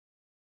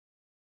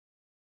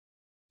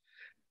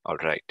All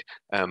right.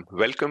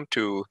 Welcome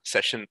to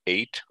session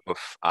 8 of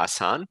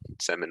ASAN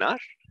seminar.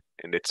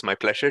 And it's my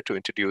pleasure to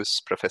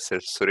introduce Professor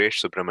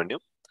Suresh Subramaniam.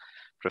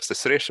 Professor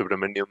Suresh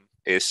Subramaniam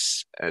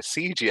is a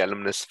CEG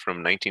alumnus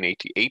from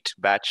 1988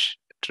 batch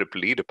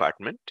EEE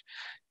department.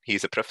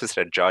 He's a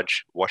professor at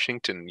George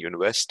Washington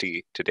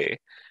University today.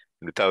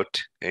 And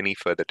without any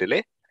further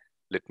delay,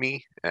 let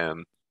me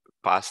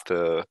pass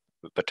the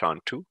baton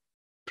to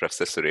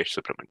Professor Suresh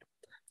Subramaniam.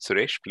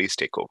 Suresh, please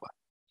take over.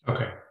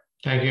 Okay.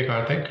 Thank you,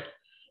 Karthik.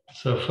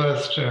 So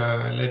first,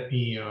 let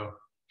me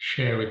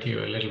share with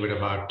you a little bit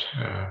about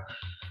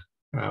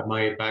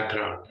my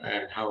background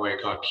and how I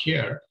got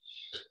here.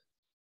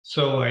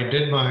 So I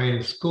did my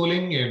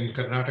schooling in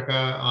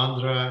Karnataka,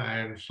 Andhra,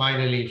 and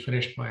finally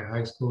finished my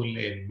high school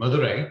in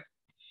Madurai.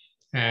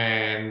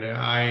 And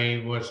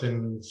I was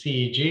in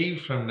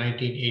CEG from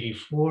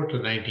 1984 to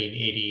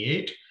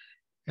 1988.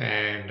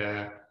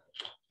 And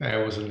I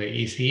was in the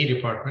ECE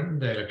department,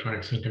 the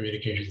Electronics and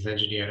Communications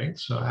Engineering.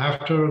 So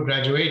after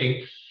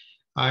graduating,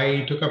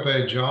 I took up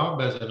a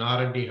job as an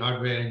R&D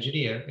hardware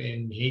engineer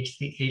in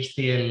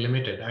HCL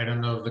Limited. I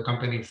don't know if the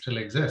company still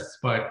exists,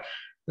 but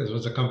this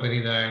was a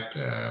company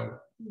that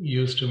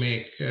used to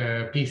make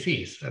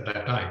PCs at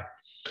that time.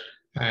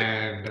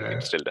 And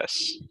it still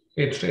does.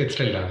 It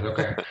still does,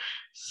 okay.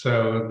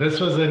 So this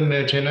was in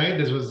Chennai.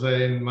 This was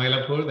in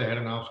Mylapore. They had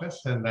an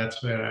office, and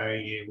that's where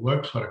I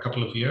worked for a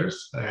couple of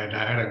years, and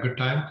I had a good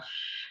time.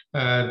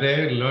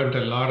 There, learned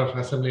a lot of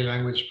assembly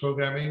language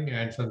programming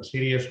and some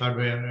serious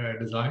hardware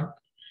design.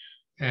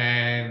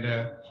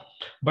 And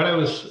but I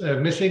was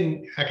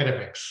missing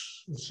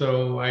academics,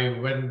 so I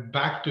went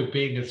back to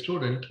being a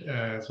student.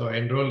 So I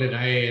enrolled in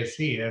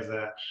IASC as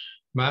a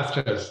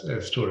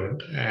master's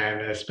student,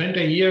 and I spent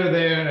a year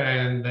there,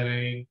 and then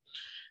a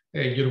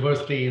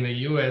university in the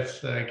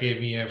US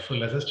gave me a full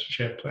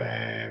assistantship,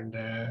 and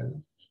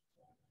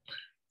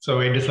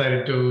so I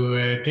decided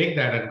to take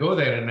that and go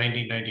there in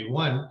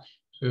 1991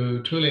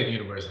 to Tulane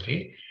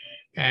University,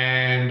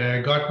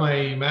 and got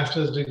my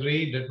master's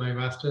degree, did my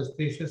master's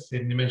thesis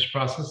in image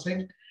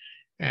processing.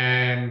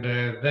 And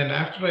then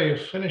after I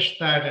finished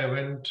that, I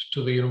went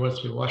to the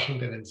University of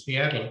Washington in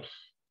Seattle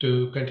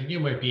to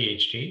continue my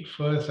PhD.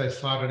 First, I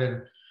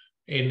started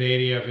in the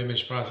area of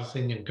image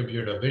processing and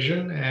computer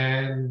vision.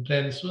 And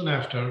then soon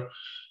after,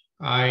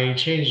 I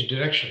changed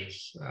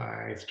directions.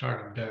 I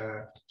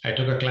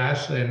took a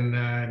class in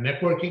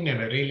networking, and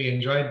I really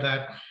enjoyed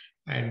that,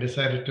 and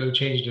decided to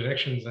change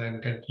directions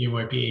and continue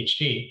my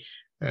PhD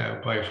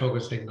by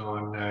focusing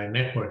on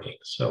networking.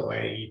 So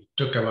I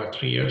took about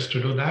 3 years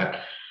to do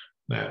that,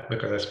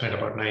 because I spent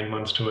about 9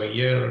 months to a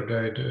year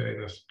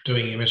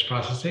doing image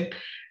processing,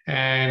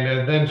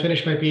 and then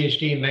finished my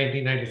PhD in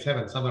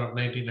 1997, summer of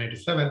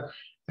 1997,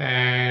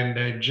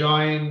 and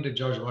joined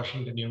George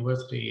Washington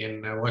University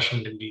in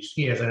Washington,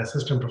 D.C. as an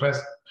assistant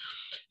professor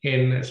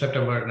in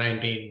September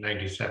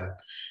 1997.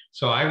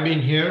 So I've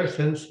been here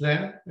since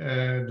then,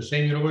 the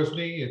same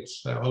university.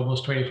 It's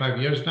almost 25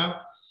 years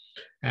now.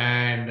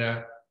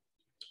 And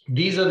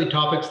these are the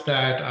topics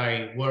that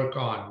I work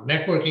on.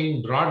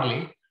 Networking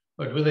broadly,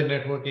 but within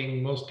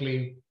networking,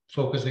 mostly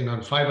focusing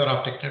on fiber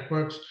optic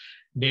networks,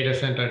 data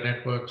center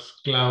networks,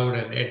 cloud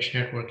and edge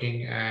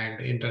networking, and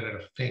Internet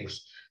of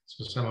Things.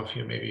 So some of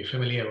you may be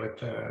familiar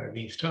with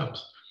these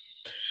terms.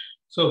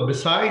 So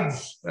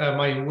besides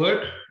my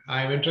work,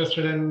 I'm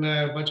interested in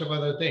a bunch of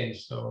other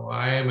things. So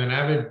I am an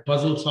avid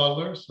puzzle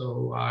solver.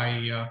 So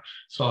I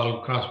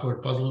solve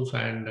crossword puzzles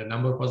and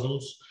number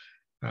puzzles.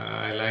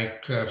 I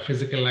like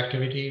physical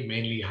activity,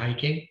 mainly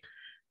hiking.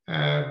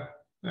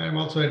 I'm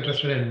also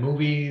interested in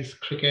movies,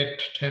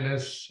 cricket,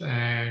 tennis,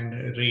 and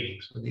reading.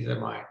 So these are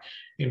my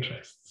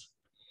interests.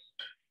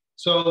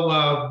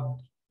 So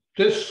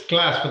this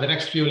class, for the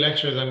next few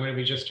lectures, I'm going to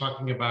be just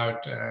talking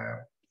about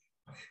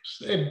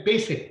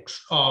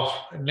basics of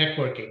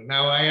networking.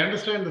 Now, I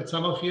understand that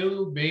some of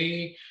you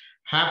may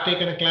have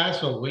taken a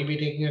class or will be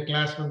taking a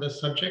class on this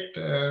subject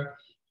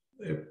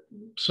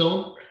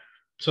soon.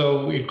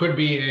 So it could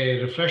be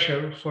a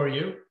refresher for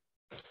you,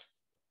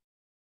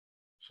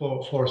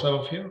 for some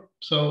of you.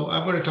 So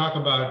I'm going to talk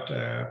about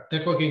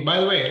networking.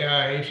 By the way,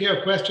 if you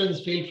have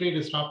questions, feel free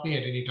to stop me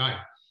at any time.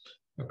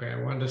 Okay,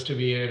 I want this to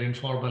be an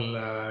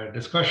informal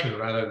discussion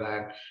rather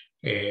than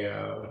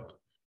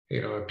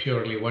a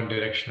purely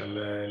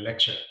one-directional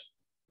lecture.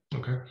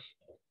 Okay.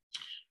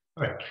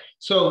 All right.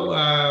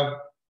 So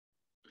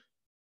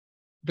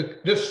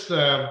this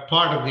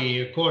part of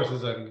the course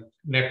is on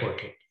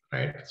networking.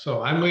 Right.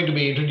 So I'm going to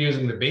be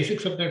introducing the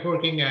basics of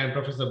networking, and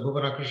Professor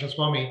Bhuvana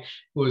Krishnaswamy,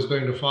 who is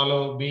going to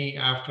follow me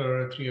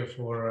after 3 or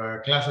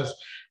 4 classes,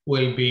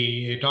 will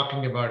be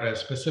talking about a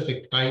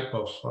specific type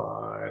of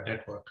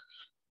network.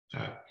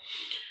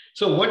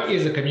 So what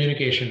is a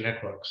communication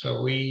network?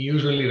 So we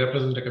usually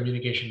represent a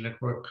communication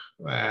network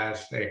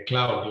as a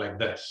cloud like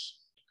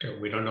this. Okay,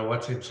 we don't know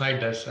what's inside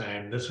this,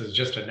 and this is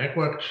just a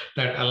network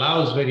that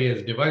allows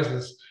various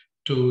devices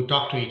to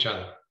talk to each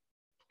other.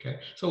 Okay,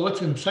 so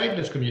what's inside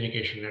this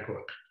communication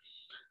network?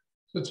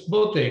 So it's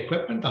both the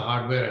equipment, the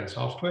hardware and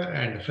software,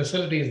 and the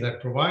facilities that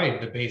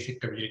provide the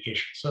basic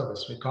communication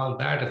service. We call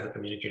that as the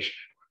communication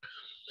network.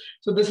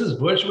 So this is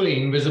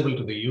virtually invisible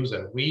to the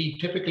user. We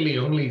typically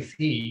only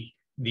see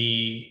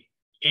the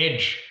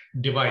edge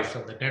device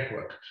of the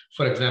network.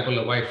 For example,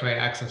 a Wi-Fi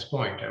access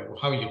point, or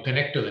how you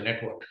connect to the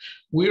network.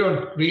 We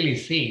don't really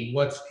see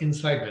what's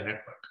inside the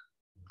network.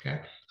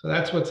 Okay, so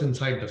that's what's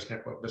inside this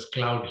network. This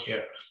cloud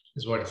here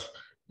is what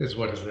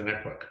is the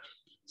network.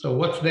 So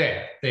what's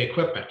there? The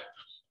equipment.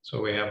 So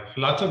we have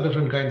lots of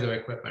different kinds of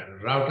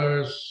equipment: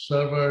 routers,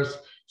 servers,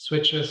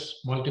 switches,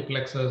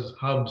 multiplexers,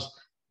 hubs,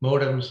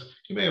 modems.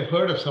 You may have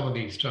heard of some of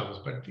these terms,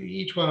 but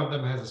each one of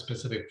them has a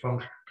specific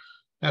function.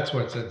 That's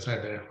what's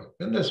inside the network.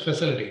 Then there's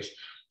facilities: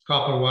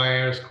 copper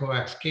wires,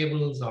 coax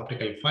cables,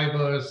 optical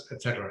fibers,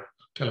 etc.,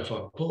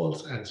 telephone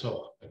poles, and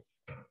so on.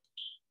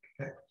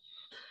 Okay.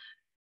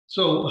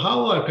 So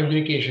how are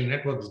communication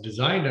networks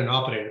designed and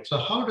operated? So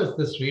how does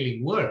this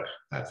really work?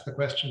 That's the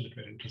question that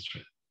we're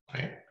interested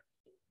in, right?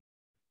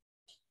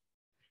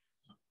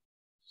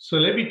 So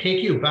let me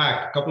take you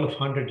back a couple of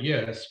 100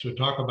 years to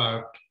talk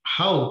about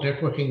how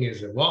networking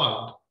has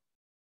evolved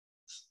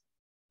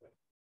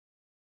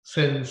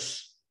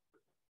since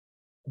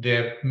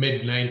the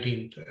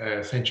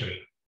mid-19th century,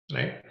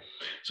 right?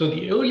 So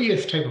the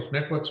earliest type of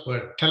networks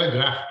were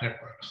telegraph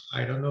networks.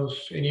 I don't know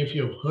if any of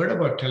you have heard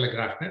about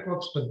telegraph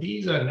networks, but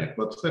these are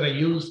networks that are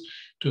used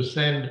to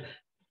send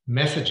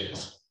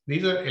messages.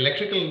 These are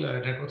electrical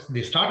networks.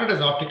 They started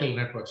as optical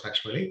networks,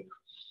 actually,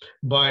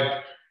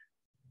 but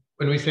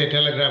when we say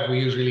telegraph, we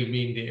usually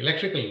mean the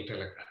electrical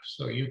telegraph.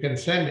 So you can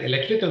send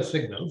electrical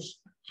signals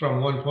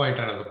from one point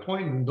to another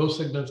point, and those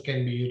signals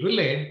can be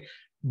relayed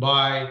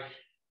by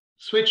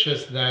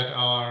switches that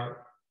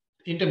are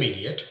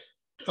intermediate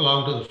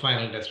along to the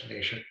final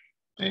destination.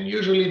 And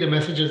usually the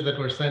messages that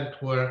were sent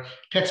were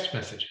text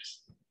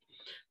messages.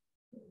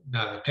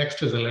 Now the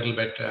text is a little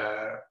bit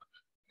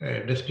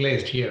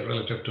displaced here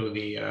relative to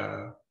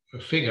the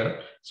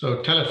figure.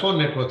 So telephone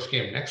networks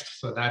came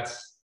next. So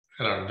that's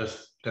around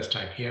this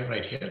time here,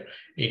 right here,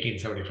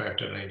 1875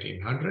 to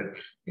 1900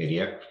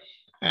 area.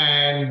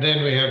 And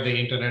then we have the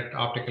internet,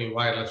 optical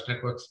wireless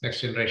networks,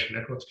 next generation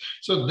networks.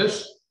 So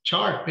this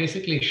chart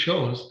basically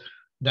shows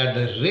that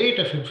the rate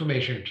of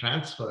information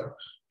transfer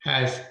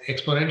has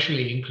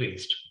exponentially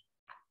increased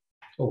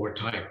over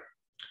time.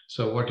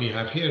 So what you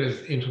have here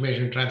is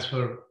information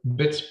transfer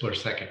bits per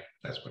second.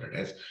 That's what it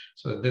is.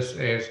 So this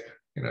is,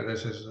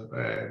 this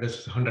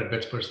is 100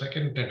 bits per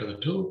second, 10 to the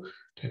 2,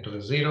 10 to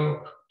the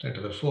 0, 10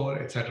 to the 4,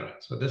 etc.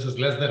 So this is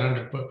less than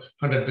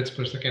 100 bits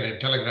per second in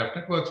telegraph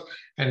networks.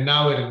 And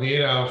now we're in the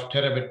era of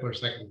terabit per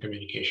second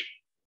communication.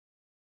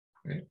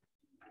 Right?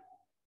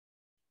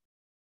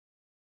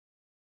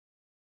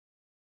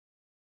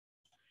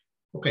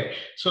 Okay,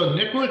 so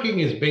networking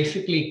is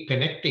basically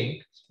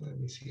connecting. So let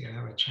me see, I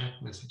have a chat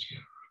message here.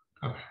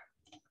 Okay.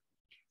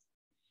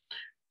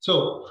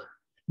 So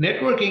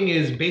networking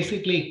is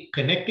basically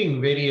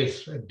connecting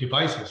various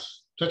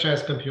devices, such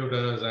as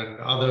computers and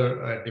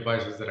other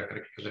devices that are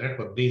connected to the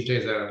network. These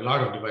days, there are a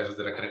lot of devices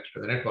that are connected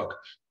to the network: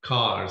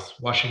 cars,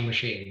 washing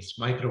machines,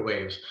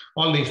 microwaves.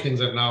 All these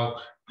things are now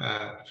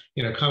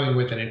coming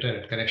with an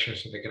internet connection,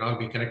 so they can all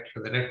be connected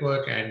to the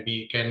network and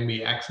can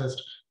be accessed,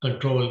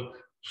 controlled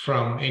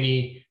from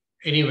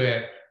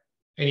anywhere,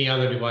 any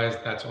other device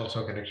that's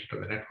also connected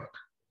to the network,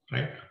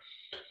 right?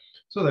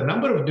 So the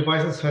number of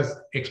devices has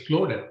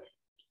exploded.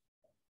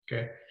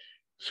 Okay,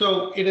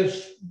 so it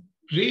is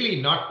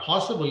really not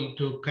possible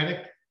to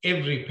connect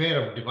every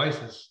pair of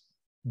devices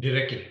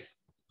directly,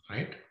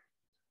 right?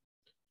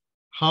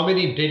 How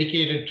many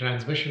dedicated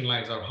transmission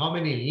lines or how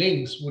many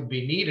links would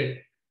be needed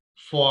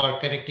for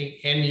connecting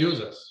end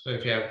users? So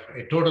if you have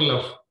a total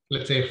of,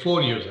 let's say,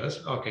 4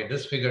 users, okay,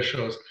 this figure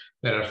shows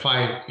there are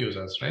 5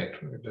 users, right?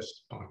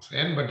 This box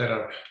n, but there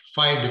are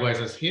 5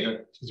 devices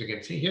here, as you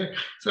can see here.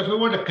 So if I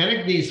want to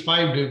connect these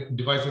 5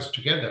 devices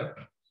together,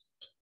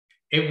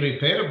 every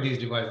pair of these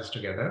devices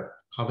together,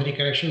 how many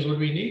connections would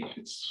we need?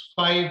 It's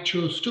 5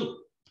 choose 2.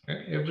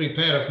 Right? Every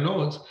pair of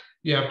nodes,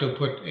 you have to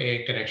put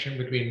a connection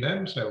between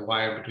them, so a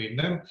wire between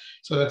them.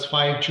 So that's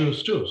 5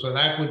 choose 2. So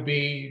that would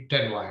be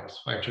 10 wires.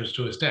 5 choose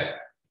 2 is 10,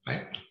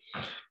 right?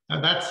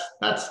 And that's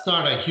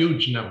not a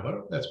huge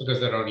number. That's because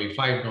there are only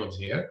 5 nodes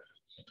here.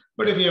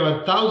 But if you have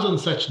 1,000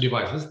 such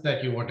devices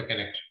that you want to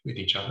connect with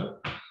each other,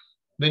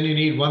 then you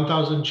need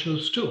 1,000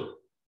 choose 2,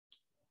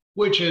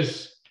 which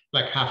is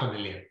like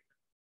 500,000.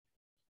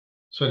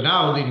 So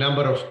now the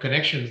number of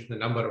connections, the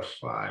number of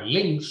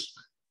links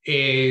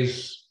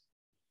is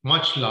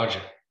much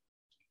larger.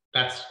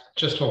 That's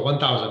just for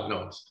 1,000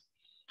 nodes.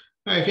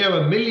 Now, if you have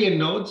 1,000,000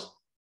 nodes,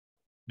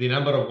 the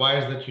number of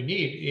wires that you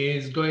need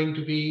is going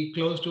to be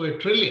close to 1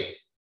 trillion.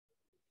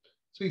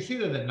 So you see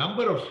that the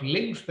number of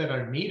links that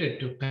are needed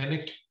to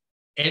connect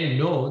n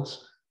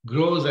nodes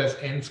grows as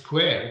n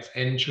squared,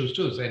 n choose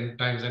 2, so n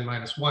times n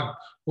minus 1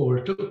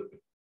 over 2,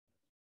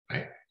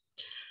 right?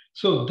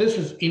 So this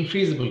is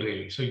infeasible,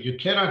 really. So you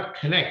cannot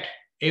connect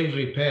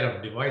every pair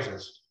of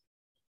devices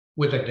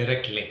with a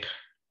direct link,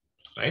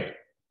 right?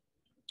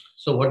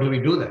 So what do we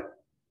do then?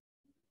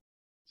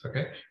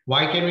 Okay.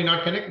 Why can we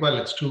not connect? Well,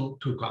 it's too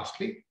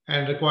costly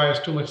and requires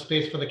too much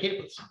space for the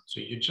cables. So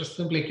you just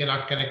simply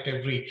cannot connect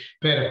every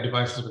pair of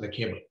devices with a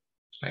cable,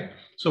 right?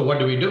 So what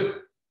do?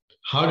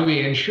 How do we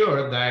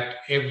ensure that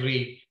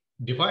every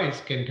device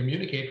can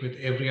communicate with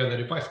every other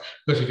device?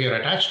 Because if you're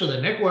attached to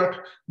the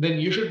network, then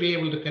you should be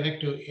able to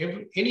connect to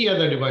any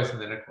other device in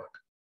the network,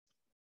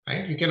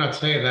 right? You cannot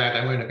say that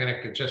I'm going to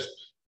connect to just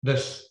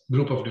this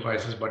group of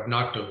devices, but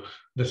not to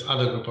this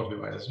other group of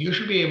devices. You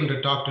should be able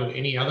to talk to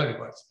any other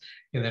device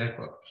in the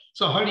network.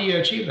 So how do you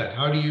achieve that?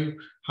 How do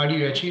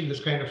you achieve this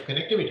kind of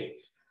connectivity?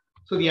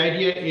 So the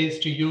idea is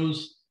to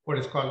use what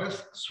is called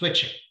as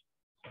switching.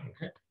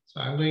 Okay.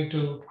 So I'm going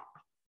to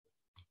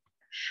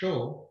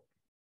show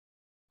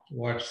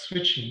what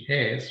switching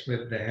is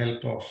with the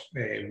help of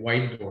a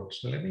whiteboard.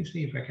 So let me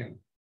see if I can.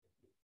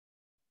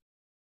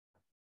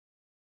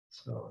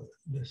 So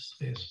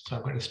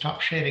I'm going to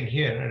stop sharing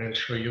here and I'll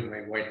show you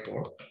my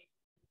whiteboard.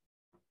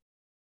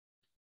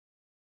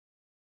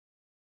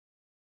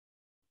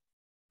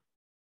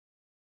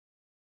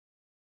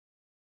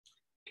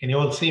 Can you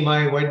all see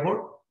my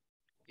whiteboard?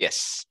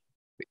 Yes.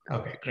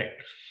 Okay, great.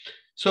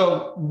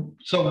 So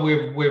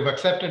we've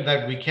accepted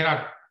that we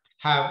cannot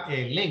have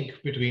a link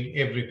between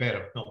every pair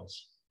of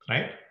nodes,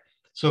 right?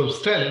 So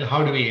still,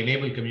 how do we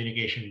enable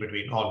communication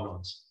between all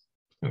nodes?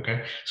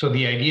 Okay, so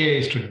the idea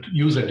is to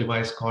use a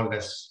device called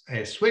as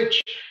a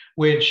switch,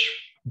 which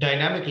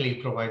dynamically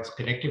provides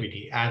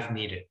connectivity as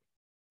needed.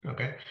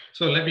 Okay,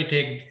 so let me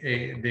take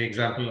the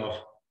example of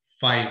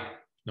 5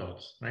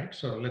 nodes, right?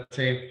 So let's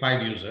say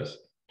 5 users.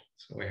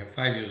 So we have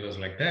 5 users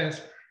like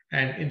this.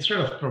 And instead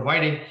of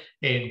providing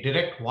a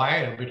direct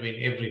wire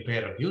between every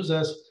pair of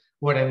users,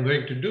 what I'm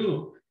going to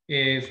do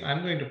is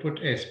I'm going to put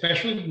a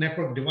special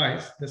network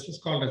device. This is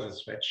called as a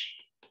switch.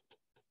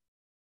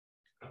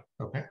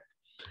 Okay,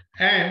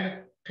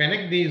 and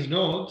connect these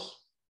nodes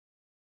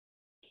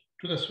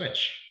to the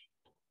switch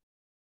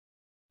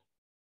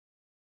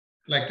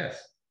like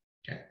this.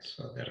 Okay,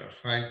 so there are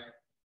 5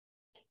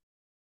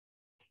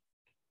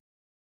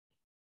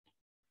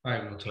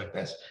 nodes like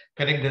this.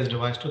 Connect this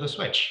device to the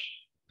switch.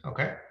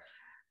 Okay.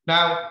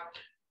 Now,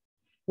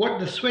 what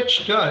the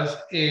switch does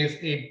is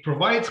it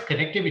provides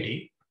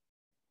connectivity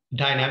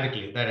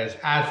dynamically, that is,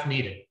 as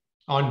needed,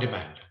 on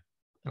demand.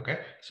 Okay.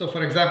 So,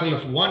 for example,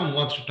 if 1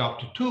 wants to talk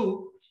to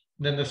 2,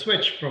 then the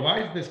switch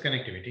provides this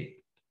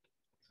connectivity.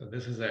 So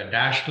this is a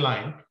dashed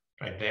line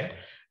right there,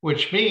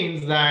 which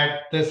means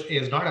that this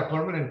is not a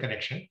permanent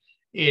connection.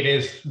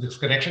 This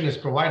connection is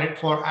provided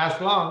for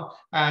as long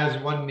as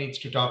 1 needs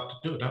to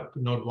talk to 2.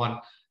 Node 1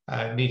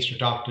 needs to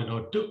talk to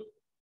node 2.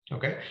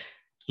 Okay.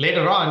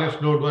 Later on,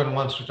 if node 1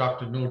 wants to talk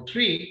to node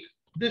 3,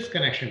 this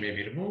connection may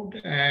be removed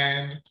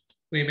and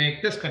we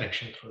make this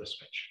connection through the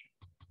switch,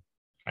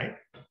 right?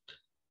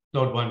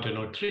 Node 1 to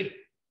node 3.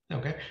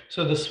 Okay.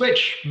 So the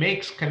switch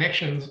makes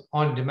connections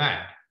on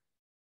demand.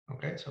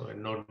 Okay, so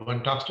when node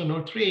 1 talks to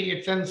node 3,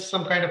 it sends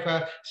some kind of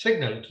a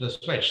signal to the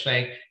switch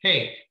saying,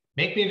 hey,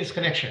 make me this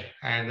connection.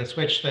 And the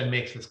switch then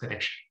makes this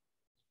connection,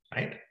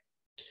 right?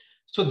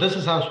 So this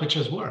is how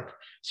switches work.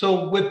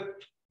 So with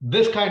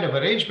this kind of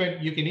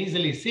arrangement, you can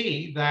easily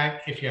see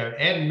that if you have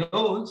n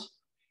nodes,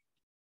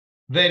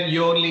 then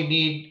you only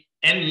need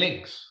n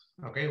links,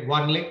 okay?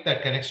 1 link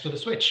that connects to the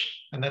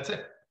switch, and that's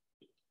it,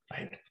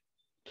 right?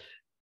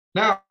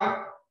 Now,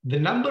 the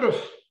number of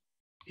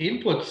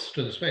inputs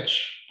to the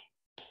switch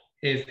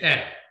is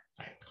n,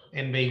 right?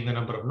 N being the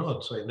number of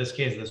nodes. So in this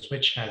case, the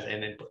switch has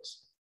n inputs,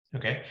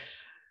 okay?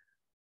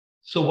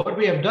 So what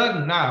we have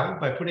done now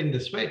by putting the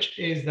switch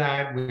is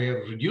that we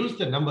have reduced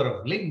the number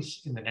of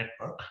links in the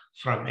network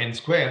from n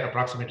squared,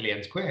 approximately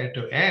n squared,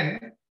 to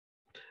n.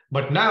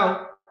 But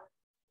now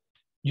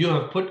you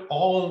have put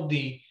all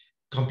the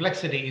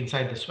complexity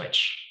inside the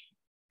switch.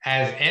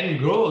 As n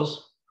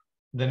grows,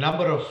 the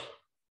number of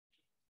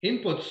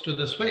inputs to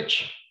the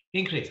switch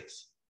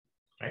increases,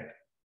 right?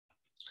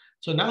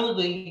 So now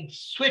the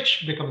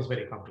switch becomes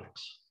very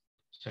complex.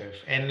 So if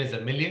n is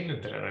 1,000,000,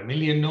 if there are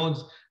 1,000,000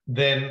 nodes,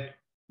 then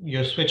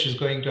your switch is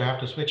going to have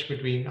to switch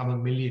between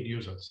among 1,000,000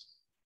 users,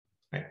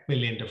 right?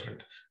 1,000,000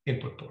 different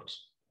input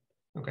ports.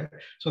 Okay,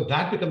 so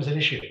that becomes an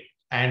issue.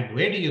 And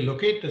where do you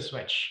locate the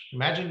switch?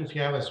 Imagine if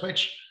you have a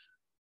switch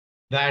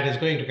that is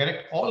going to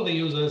connect all the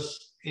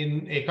users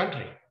in a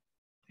country,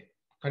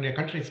 on your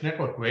country's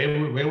network.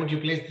 Where would you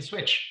place the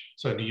switch?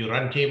 So do you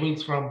run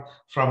cables from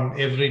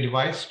every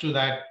device to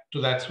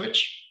that switch,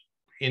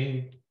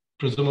 in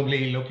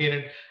presumably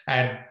located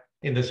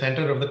in the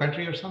center of the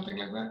country or something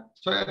like that?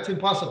 So that's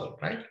impossible,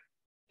 right?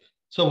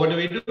 So what do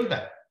we do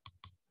then?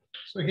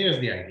 So here's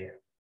the idea.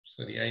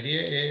 So the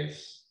idea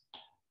is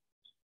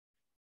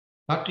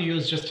not to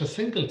use just a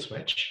single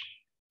switch,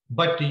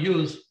 but to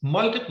use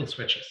multiple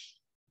switches.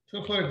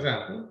 So for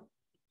example,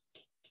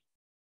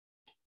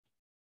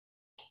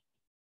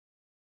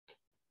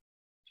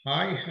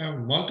 I have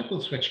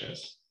multiple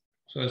switches.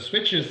 So a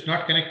switch is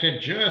not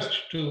connected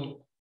just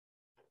to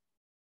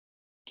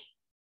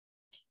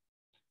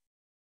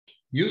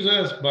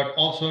users, but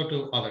also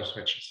to other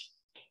switches.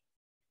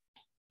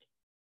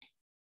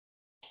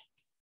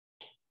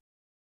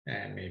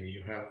 and maybe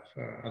you have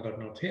other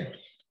nodes here.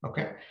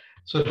 Okay,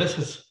 so this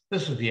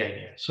is the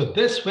idea. So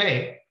this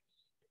way,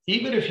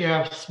 even if you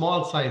have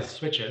small size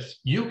switches,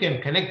 you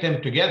can connect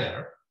them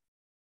together,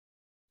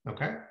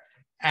 okay,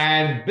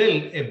 and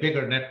build a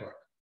bigger network.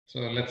 So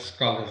let's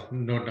call this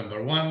node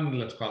number 1.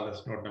 Let's call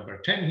this node number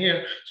 10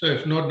 here. So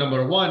if node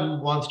number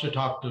 1 wants to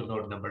talk to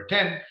node number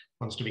 10,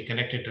 wants to be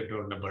connected to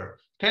node number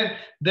 10,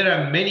 there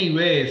are many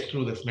ways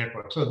through this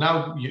network. So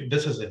now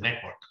this is a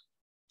network,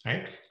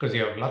 right? Because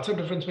you have lots of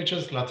different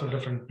switches, lots of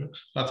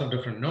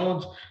different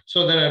nodes.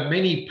 So there are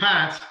many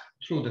paths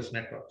through this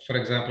network. For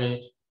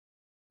example,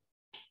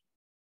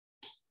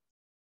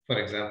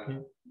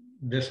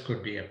 this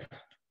could be a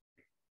path.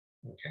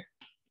 Okay.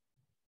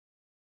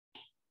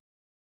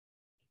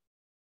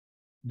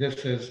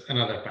 This is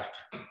another path.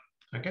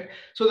 Okay.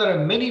 So there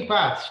are many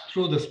paths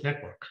through this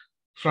network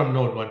from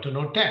node 1 to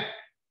node 10.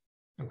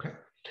 Okay.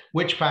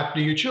 Which path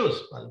do you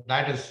choose? Well,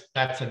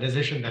 that's a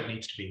decision that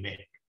needs to be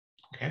made.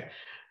 Okay.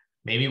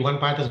 Maybe one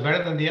path is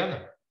better than the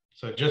other.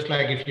 So just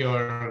like if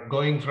you're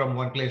going from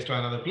one place to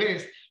another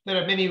place,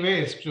 there are many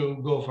ways to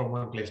go from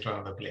one place to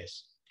another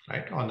place,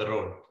 right, on the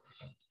road.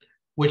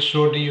 Which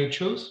road do you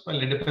choose?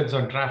 Well, it depends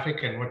on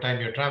traffic and what time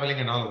you're traveling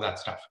and all of that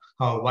stuff,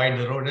 how wide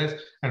the road is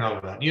and all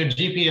of that. Your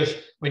GPS,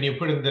 when you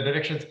put in the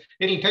directions,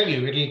 it'll tell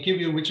you, it'll give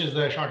you which is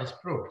the shortest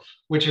road,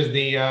 which is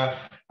the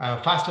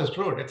fastest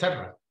road,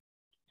 etc.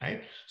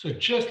 Right? So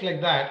just like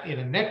that, in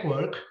a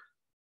network,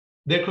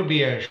 there could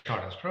be a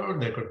shortest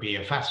road, there could be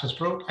a fastest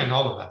road, and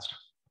all of that stuff,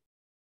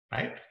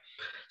 right?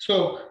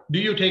 So do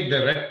you take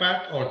the red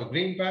path or the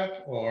green path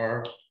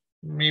or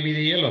maybe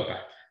the yellow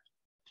path,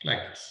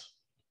 like this,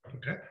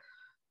 okay?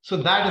 So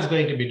that is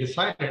going to be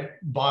decided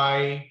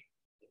by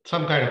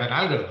some kind of an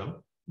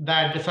algorithm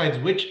that decides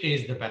which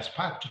is the best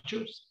path to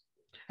choose.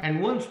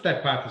 And once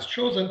that path is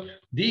chosen,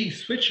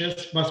 these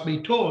switches must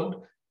be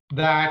told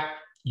that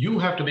you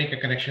have to make a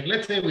connection.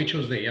 Let's say we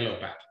choose the yellow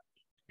path.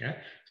 Yeah.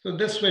 So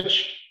this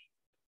switch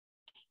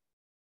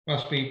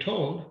must be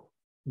told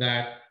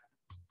that,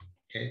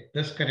 okay,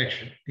 this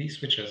connection, these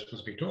switches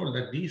must be told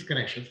that these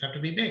connections have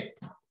to be made.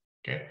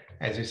 Okay,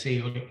 as you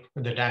see with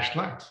the dashed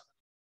lines.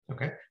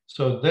 Okay,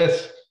 so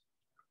this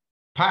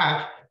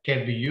path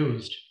can be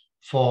used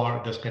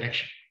for this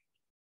connection.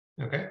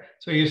 Okay,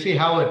 so you see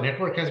how a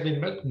network has been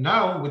built.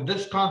 Now with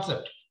this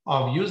concept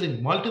of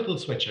using multiple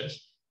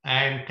switches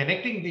and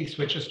connecting these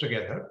switches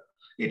together,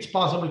 it's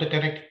possible to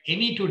connect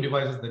any two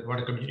devices that want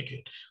to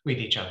communicate with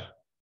each other.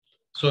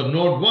 So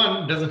node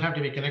 1 doesn't have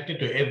to be connected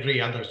to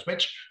every other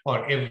switch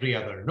or every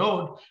other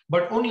node,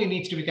 but only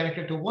needs to be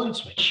connected to one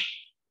switch.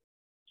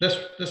 This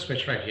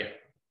switch right here.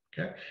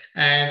 Okay,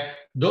 and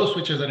those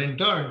switches are in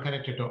turn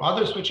connected to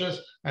other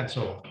switches and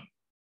so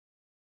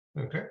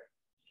on. Okay.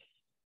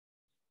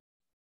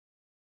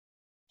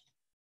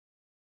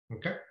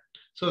 Okay.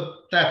 So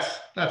that's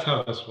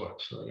how this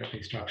works. So let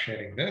me stop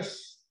sharing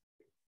this.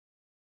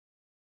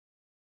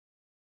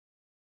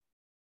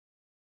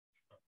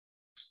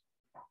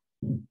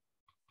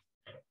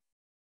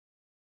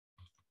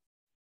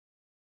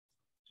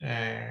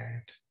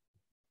 And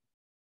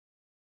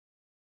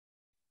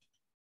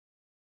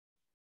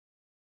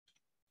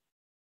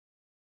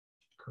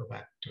go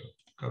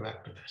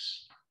back to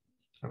this.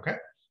 Okay.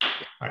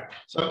 All right.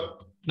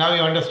 So now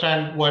you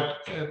understand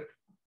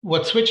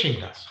what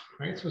switching does,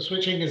 right? So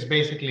switching is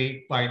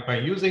basically by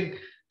using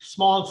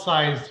small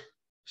sized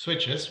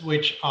switches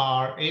which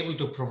are able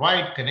to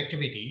provide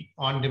connectivity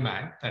on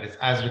demand, that is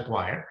as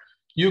required,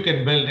 you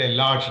can build a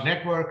large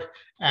network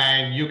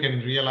and you can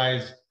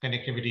realize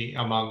connectivity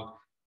among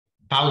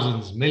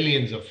thousands,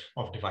 millions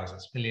of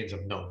devices, millions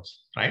of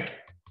nodes, right?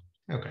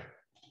 Okay.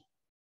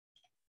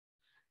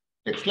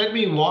 Let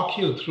me walk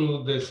you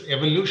through this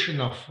evolution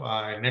of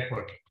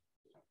networking.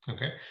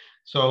 Okay,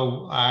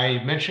 so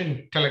I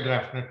mentioned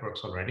telegraph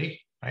networks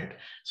already, right?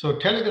 So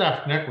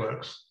telegraph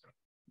networks,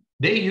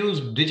 they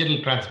use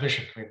digital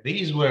transmission. Right?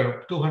 These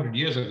were 200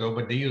 years ago,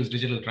 but they used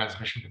digital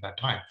transmission at that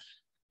time.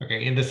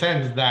 Okay, in the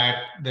sense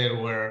that there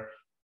were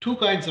two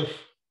kinds of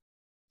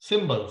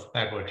symbols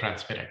that were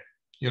transmitted.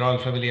 You're all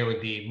familiar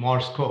with the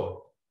Morse code,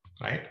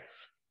 right?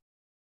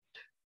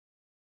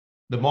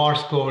 The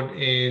Morse code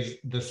is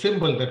the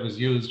symbol that was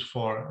used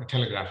for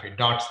telegraphy,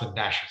 dots and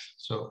dashes.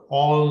 So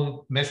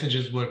all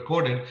messages were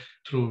coded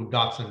through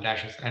dots and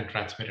dashes and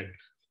transmitted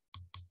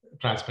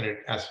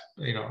as,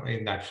 you know,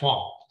 in that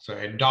form. So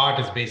a dot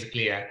is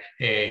basically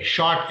a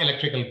short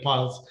electrical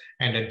pulse,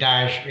 and a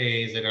dash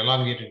is an a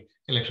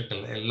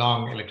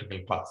long electrical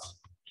pulse,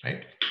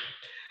 right?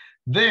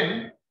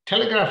 Then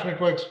telegraph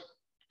networks,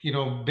 you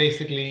know,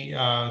 basically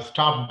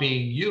stopped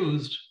being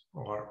used,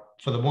 or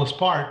for the most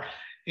part,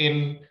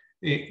 in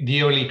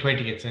the early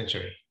 20th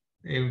century.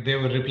 They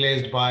were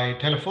replaced by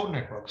telephone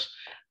networks,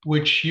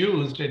 which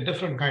used a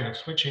different kind of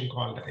switching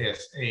called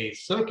a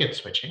circuit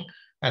switching,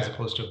 as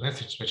opposed to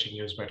message switching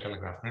used by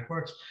telegraph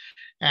networks.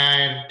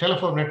 And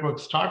telephone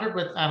networks started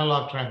with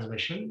analog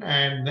transmission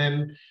and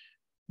then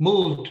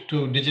moved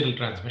to digital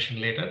transmission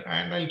later.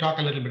 And I'll talk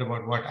a little bit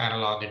about what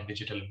analog and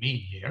digital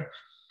mean here.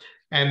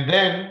 And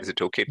then is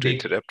it okay to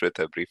interrupt with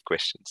a brief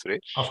question, Suresh?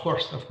 Of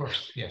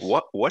course, yes.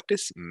 What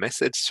is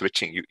message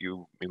switching?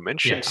 You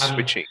mentioned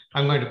switching.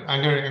 I'm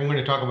going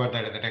to talk about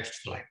that in the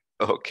next slide.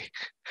 Okay.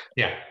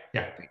 Yeah.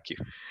 Thank you.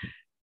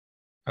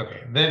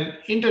 Okay. Then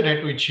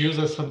internet, which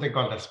uses something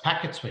called as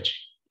packet switching.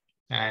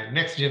 And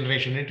next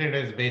generation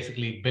internet is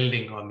basically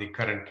building on the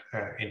current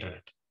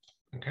internet.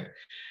 Okay.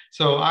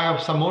 So I have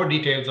some more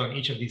details on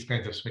each of these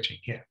kinds of switching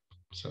here.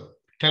 So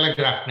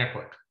telegraph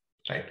network,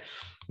 right?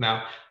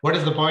 Now, what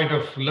is the point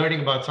of learning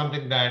about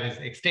something that is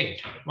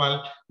extinct?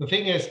 Well, the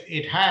thing is,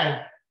 it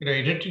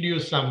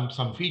introduced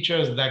some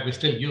features that we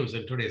still use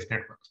in today's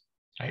networks,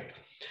 right?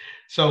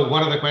 So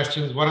one of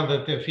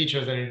the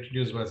features that it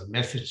introduced was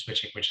message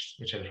switching,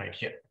 which is right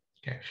here.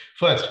 Okay.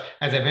 First,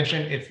 as I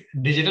mentioned, it's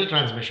digital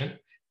transmission,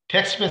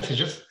 text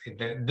messages.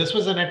 This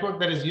was a network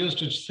that is used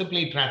to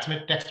simply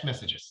transmit text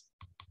messages,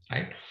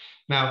 right?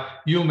 Now,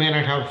 you may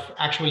not have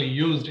actually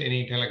used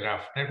any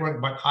telegraph network,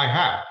 but I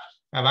have.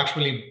 I've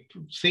actually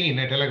seen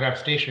a telegraph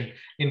station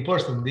in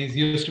person. These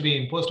used to be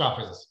in post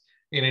offices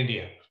in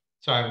India.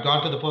 So I've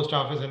gone to the post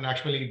office and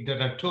actually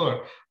did a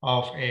tour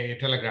of a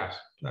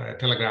telegraph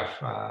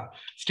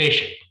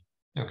station.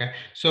 Okay,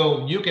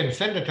 so you can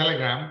send a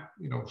telegram,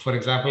 for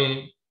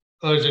example,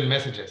 urgent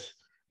messages,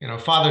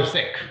 father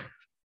sick,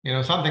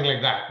 something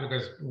like that,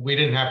 because we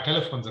didn't have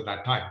telephones at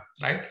that time,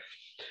 right?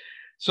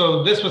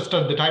 So this was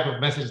the type of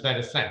message that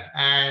is sent,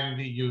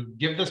 and you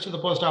give this to the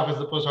post office.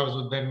 The post office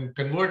would then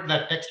convert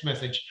that text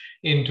message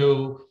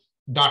into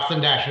dots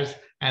and dashes,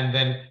 and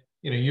then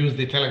use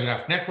the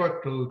telegraph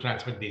network to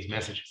transmit these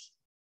messages.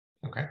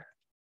 Okay.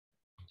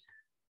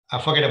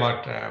 Forget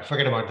about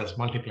this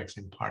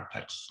multiplexing part.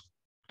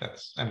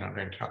 That's I'm not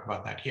going to talk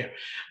about that here.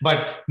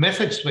 But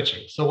message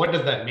switching. So what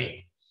does that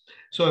mean?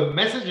 So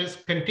messages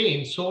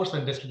contain source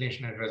and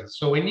destination addresses.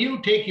 So when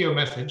you take your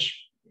message,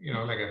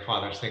 like a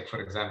father sick,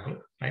 for example,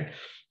 right?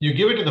 You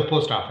give it to the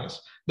post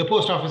office. The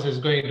post office is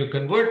going to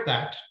convert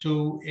that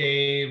to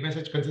a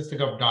message consisting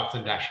of dots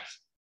and dashes,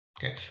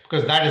 okay?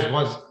 Because that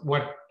was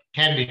what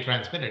can be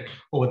transmitted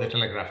over the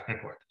telegraph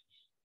network.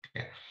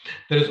 Okay.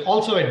 There is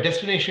also a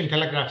destination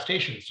telegraph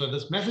station. So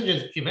this message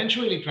is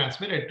eventually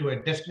transmitted to a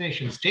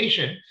destination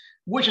station,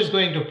 which is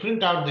going to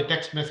print out the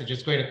text message.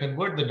 It's going to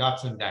convert the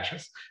dots and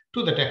dashes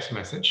to the text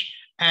message.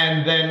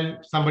 And then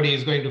somebody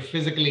is going to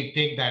physically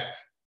take that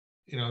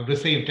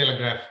received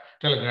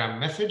telegram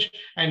message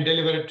and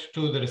deliver it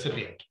to the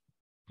recipient,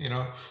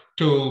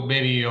 to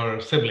maybe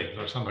your siblings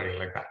or somebody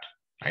like that,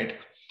 right?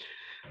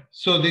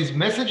 So these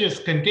messages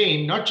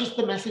contain not just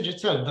the message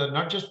itself,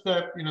 not just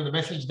the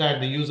message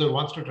that the user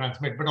wants to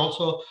transmit, but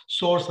also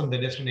source and the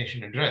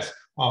destination address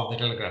of the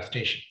telegraph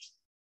stations.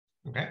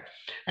 Okay,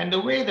 and the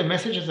way the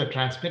messages are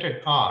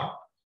transmitted are: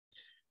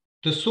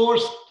 the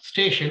source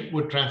station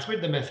would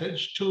transmit the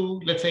message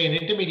to, let's say, an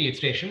intermediate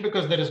station,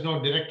 because there is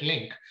no direct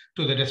link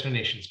to the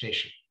destination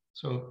station.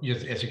 So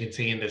as you can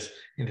see in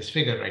this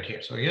figure right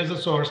here. So here's the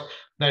source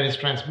that is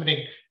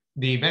transmitting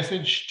the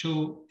message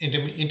to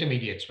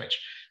intermediate switch.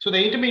 So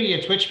the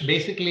intermediate switch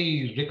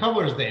basically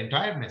recovers the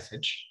entire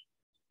message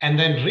and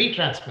then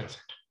retransmits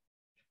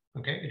it.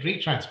 Okay, it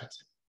retransmits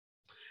it.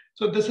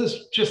 So this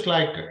is just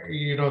like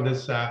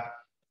this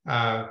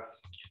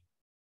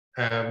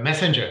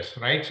messengers,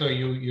 right? So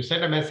you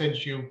send a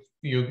message,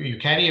 you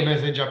carry a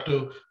message up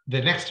to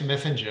the next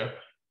messenger,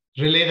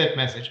 relay that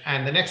message,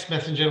 and the next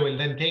messenger will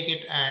then take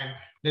it and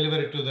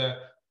deliver it to the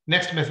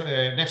next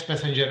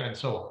messenger, and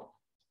so on.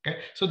 Okay,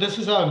 so this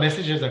is how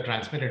messages are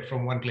transmitted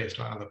from one place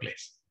to another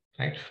place,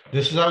 right?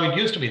 This is how it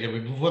used to be.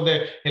 Before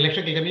the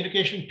electrical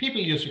communication,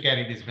 people used to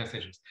carry these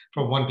messages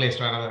from one place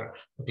to another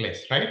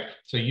place, right?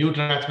 So you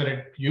transmit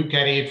it, you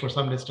carry it for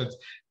some distance,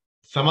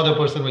 some other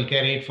person will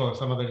carry it for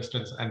some other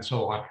distance, and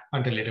so on,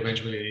 until it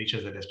eventually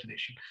reaches the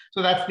destination.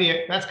 So that's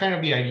kind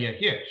of the idea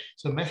here.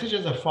 So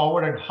messages are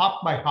forwarded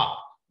hop by hop,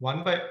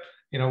 one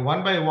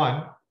by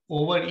one,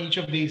 over each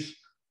of these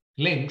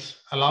links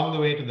along the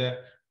way to the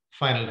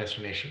final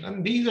destination.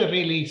 And these are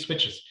really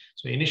switches.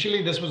 So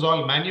initially this was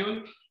all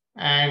manual,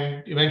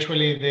 and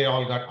eventually they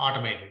all got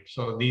automated.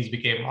 So these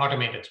became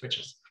automated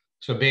switches.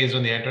 So based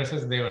on the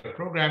addresses, they were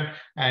programmed,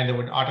 and they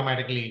would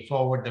automatically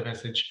forward the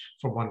message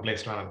from one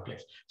place to another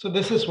place. So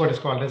this is what is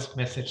called as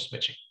message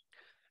switching.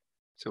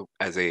 So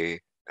as a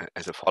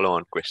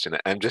follow-on question,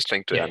 I'm just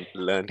trying to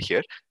learn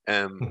here.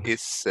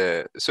 Is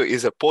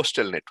a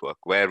postal network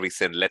where we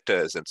send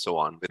letters and so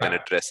on with an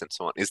address and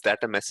so on, is that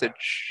a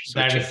message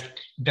switching? That is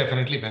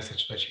definitely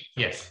message switching.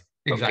 Yes,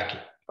 exactly.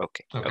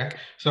 Okay.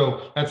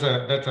 So that's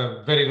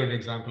a very good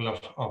example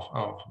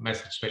of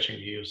message switching.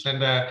 You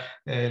send a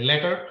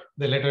letter.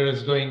 The letter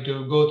is going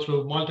to go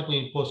through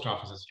multiple post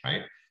offices,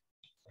 right?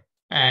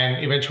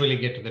 And eventually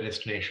get to the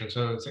destination.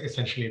 So it's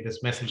essentially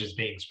this message is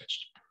being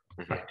switched.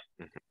 Mm-hmm. Right.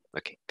 Mm-hmm.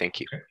 Okay, thank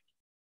you.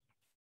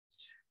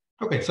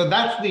 Okay, so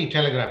that's the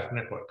telegraph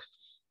network.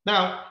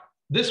 Now,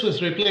 this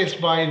was replaced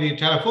by the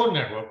telephone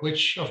network,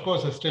 which of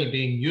course is still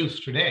being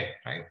used today,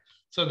 right?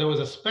 So there was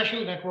a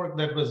special network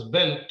that was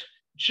built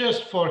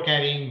just for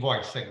carrying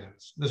voice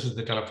signals. This is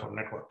the telephone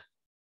network,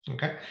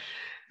 okay?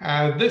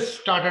 This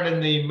started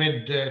in the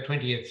mid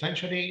 20th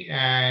century,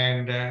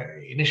 and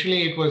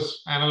initially it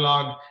was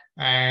analog.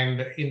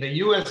 And in the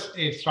US,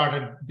 it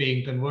started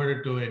being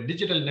converted to a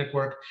digital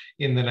network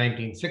in the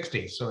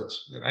 1960s. So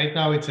right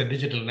now it's a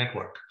digital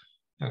network.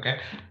 Okay,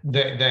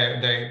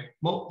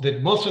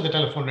 most of the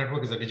telephone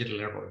network is a digital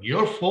network.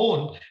 Your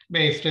phone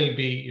may still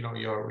be,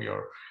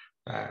 your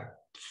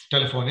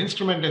telephone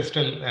instrument is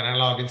still an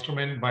analog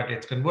instrument, but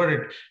it's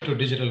converted to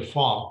digital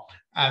form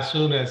as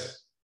soon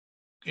as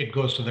it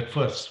goes to that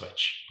first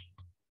switch.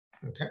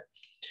 Okay.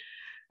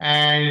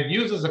 And it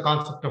uses the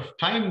concept of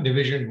time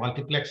division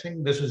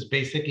multiplexing. This is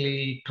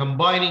basically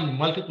combining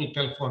multiple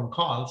telephone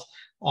calls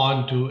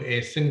onto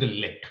a single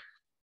link.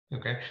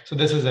 Okay. So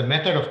this is a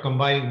method of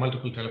combining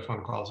multiple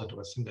telephone calls into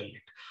a single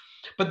link.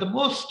 But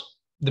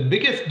the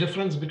biggest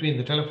difference between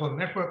the telephone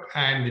network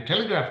and the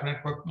telegraph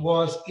network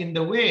was in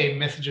the way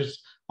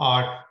messages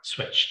are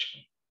switched.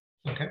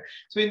 Okay,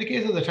 so in the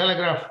case of the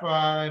telegraph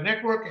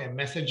network, a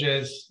message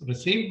is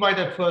received by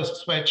that first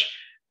switch,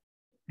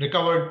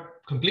 recovered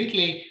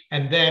completely,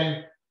 and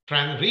then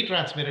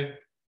retransmitted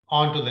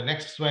onto the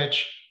next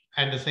switch,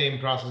 and the same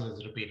process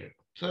is repeated.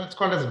 So that's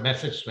called as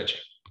message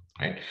switching,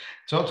 right?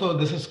 It's also,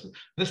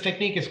 this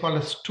technique is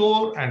called a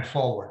store and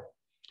forward.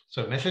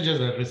 So messages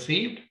are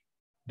received,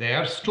 they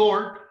are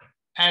stored,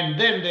 and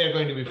then they're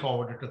going to be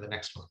forwarded to the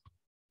next one,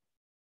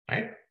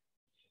 right?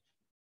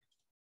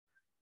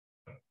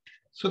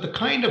 So the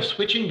kind of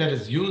switching that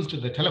is used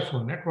in the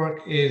telephone network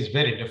is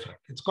very different.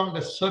 It's called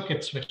a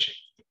circuit switching.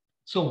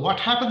 So what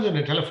happens in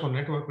a telephone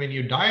network when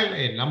you dial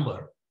a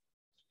number,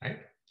 right?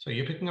 So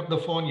you're picking up the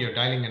phone, you're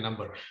dialing a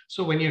number.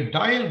 So when you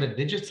dial the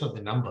digits of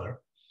the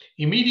number,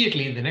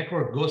 immediately the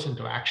network goes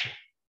into action.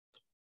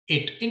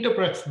 It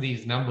interprets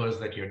these numbers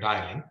that you're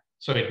dialing.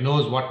 So it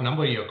knows what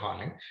number you're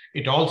calling.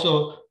 The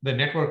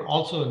network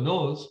also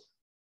knows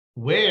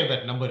where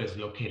that number is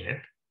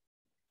located.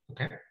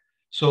 Okay.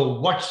 So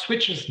what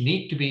switches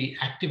need to be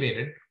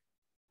activated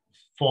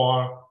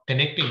for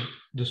connecting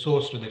the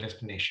source to the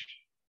destination,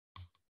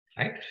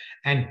 right?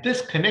 And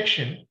this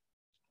connection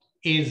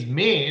is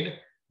made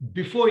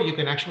before you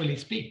can actually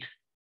speak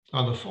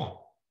on the phone.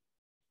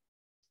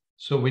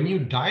 So when you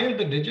dial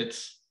the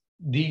digits,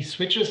 these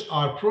switches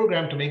are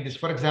programmed to make this.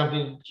 For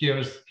example,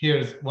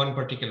 here's one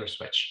particular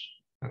switch.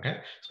 Okay,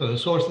 so the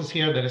source is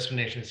here, the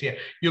destination is here.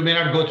 You may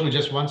not go through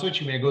just one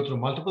switch, you may go through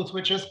multiple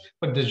switches,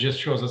 but this just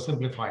shows a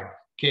simplified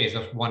case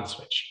of one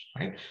switch,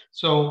 right?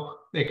 So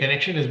the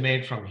connection is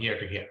made from here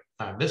to here.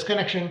 This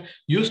connection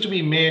used to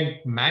be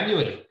made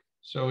manually.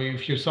 So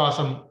if you saw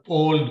some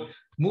old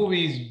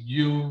movies,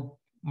 you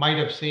might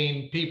have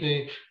seen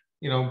people,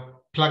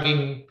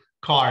 plugging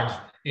cards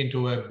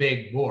into a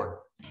big board,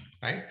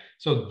 right?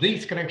 So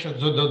these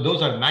connections,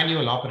 those are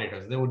manual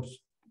operators. They would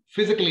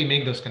physically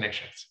make those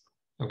connections,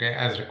 okay,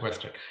 as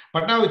requested.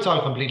 But now it's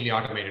all completely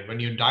automated. When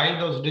you dial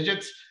those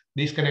digits,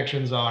 these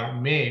connections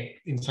are made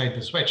inside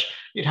the switch.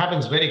 It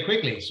happens very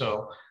quickly.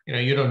 So,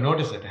 you don't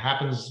notice it. It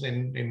happens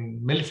in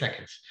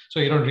milliseconds. So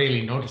you don't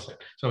really notice it.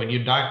 So when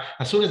you dial,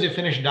 as soon as you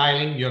finish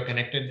dialing, you're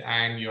connected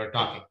and you're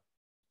talking,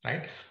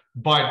 right?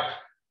 But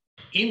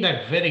in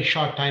that very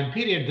short time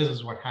period, this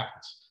is what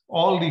happens.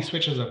 All these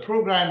switches are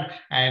programmed,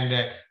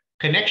 and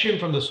connection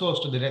from the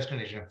source to the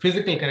destination,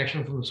 physical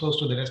connection from the source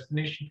to the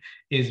destination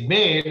is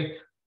made.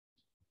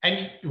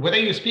 And whether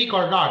you speak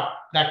or not,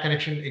 that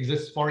connection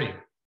exists for you.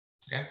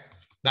 Okay,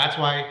 that's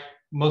why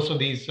most of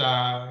these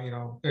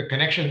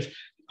connections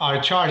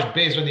are charged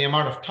based on the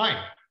amount of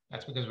time.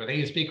 That's because whether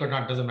you speak or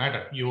not doesn't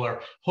matter. You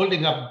are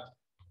holding up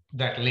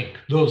that link,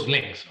 those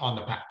links on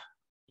the path,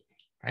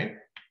 right?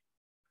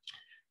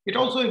 It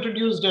also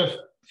introduced a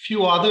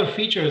few other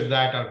features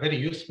that are very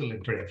useful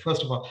in today.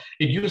 First of all,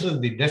 it uses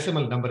the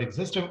decimal numbering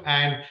system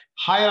and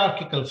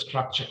hierarchical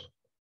structure,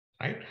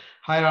 right?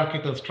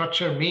 Hierarchical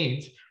structure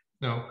means,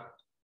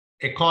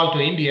 a call to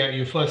India,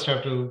 you first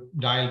have to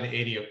dial the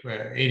area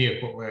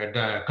code,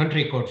 the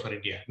country code for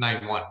India,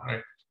 91,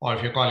 right? Or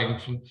if you're calling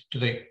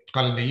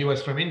the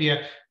US from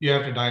India, you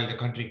have to dial the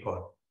country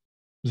code,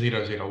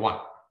 001,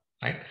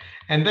 right?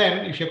 And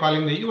then if you're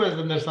calling the US,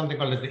 then there's something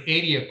called as the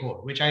area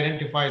code, which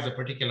identifies a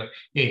particular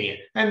area.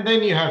 And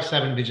then you have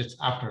 7 digits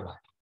after that,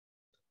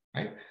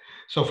 right?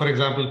 So for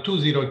example,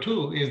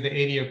 202 is the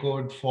area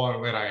code for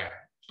where I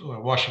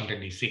am, Washington,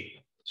 DC.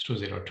 It's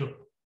 202,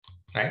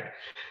 right?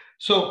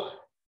 So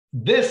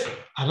this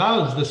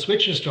allows the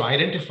switches to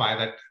identify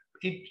that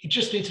it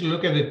just needs to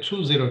look at the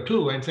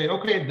 202 and say,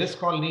 okay, this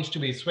call needs to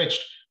be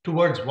switched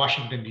towards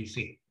Washington,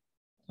 DC.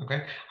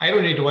 Okay, I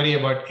don't need to worry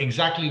about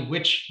exactly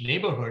which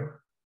neighborhood,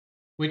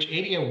 which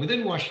area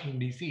within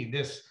Washington, DC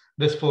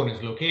this phone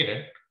is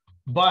located,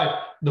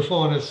 but the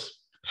phone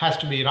has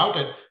to be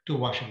routed to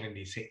Washington,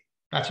 DC.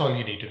 That's all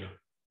you need to know,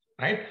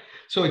 right?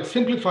 So it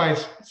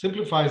simplifies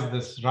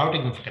this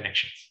routing of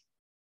connections,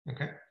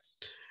 okay?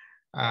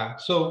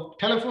 So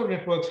telephone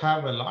networks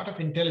have a lot of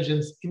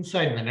intelligence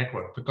inside the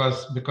network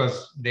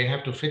because they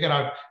have to figure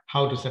out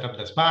how to set up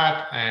this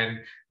path and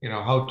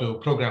how to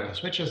program the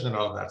switches and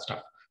all of that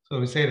stuff. So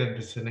we say that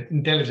this is an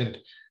intelligent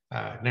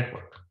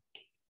network.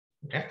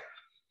 Okay.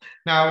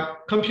 Now,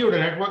 computer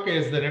network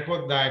is the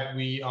network that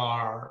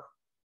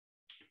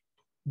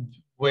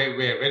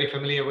we're very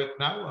familiar with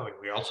now. I mean,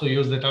 we also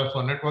use the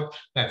telephone network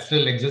that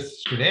still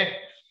exists today,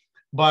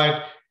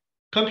 but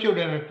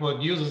computer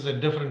network uses a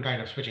different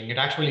kind of switching. It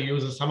actually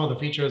uses some of the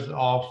features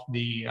of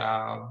the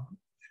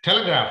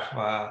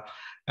telegraph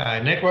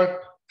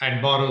network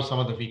and borrows some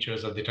of the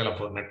features of the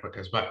telephone network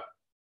as well.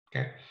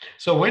 Okay,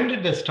 so when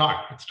did this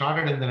start? It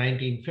started in the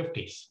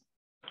 1950s.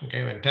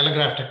 Okay, when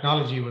telegraph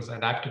technology was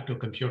adapted to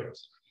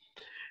computers.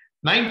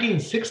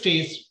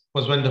 1960s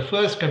was when the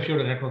first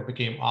computer network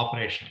became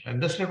operational.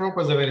 And this network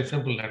was a very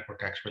simple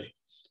network, actually.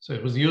 So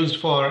it was used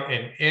for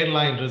an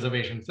airline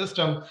reservation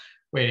system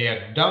where you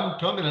had dumb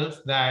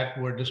terminals that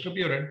were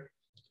distributed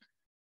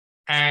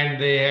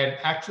and they had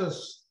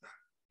access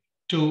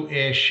to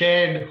a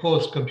shared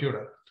host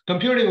computer.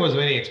 Computing was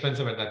very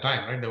expensive at that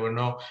time, right? There were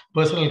no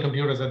personal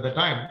computers at the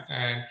time.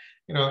 And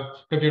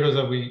computers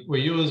that were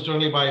used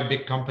only by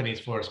big companies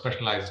for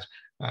specialized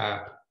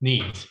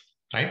needs,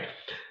 right?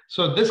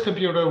 So this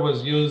computer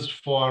was used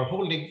for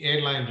holding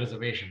airline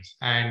reservations.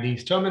 And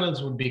these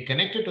terminals would be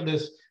connected to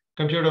this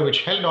computer,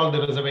 which held all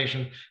the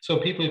reservations, so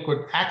people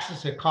could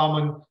access a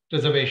common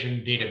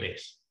reservation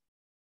database,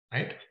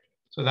 right?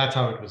 So that's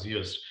how it was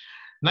used.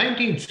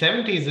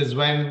 1970s is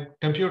when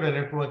computer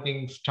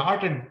networking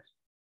started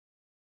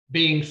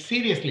being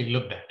seriously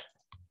looked at.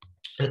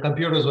 The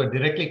computers were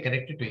directly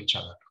connected to each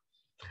other.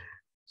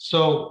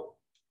 So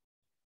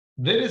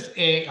there is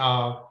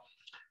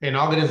an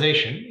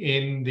organization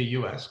in the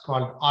US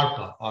called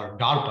ARPA, or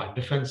DARPA,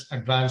 Defense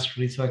Advanced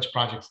Research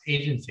Projects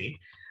Agency,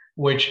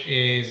 which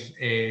is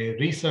a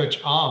research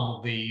arm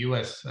of the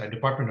US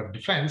Department of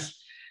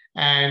Defense.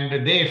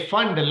 And they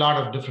fund a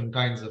lot of different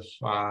kinds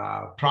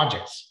of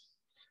projects.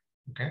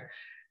 Okay.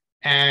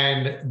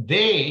 And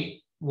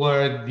they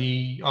were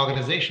the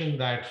organization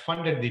that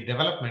funded the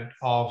development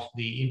of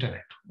the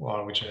internet,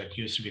 or which it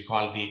used to be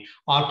called the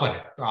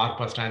ARPANET.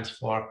 ARPA stands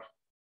for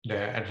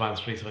the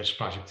Advanced Research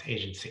Projects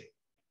Agency,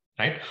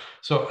 right?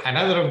 So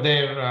another of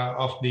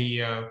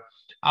the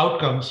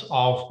outcomes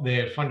of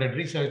their funded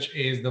research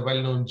is the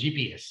well-known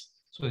GPS.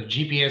 So the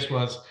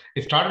GPS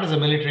it started as a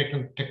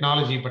military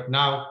technology, but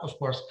now, of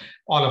course,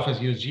 all of us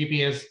use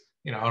GPS.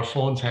 Our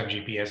phones have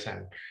GPS,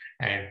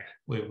 and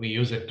we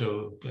use it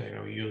to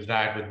use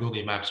that with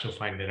Google Maps to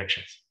find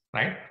directions,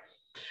 right?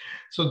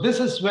 So this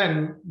is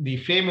when the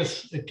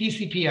famous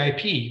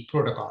TCP/IP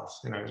protocols,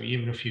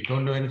 even if you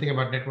don't know anything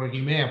about networking,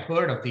 you may have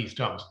heard of these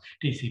terms,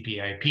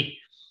 TCP/IP.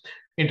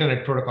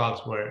 Internet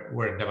protocols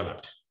were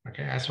developed,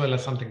 okay, as well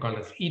as something called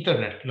as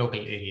Ethernet, local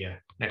area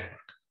network.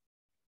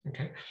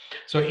 Okay,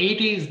 so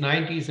 80s,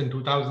 90s, and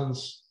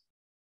 2000s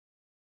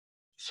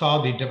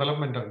saw the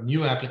development of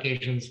new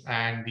applications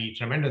and the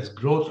tremendous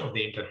growth of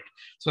the internet.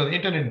 So the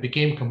internet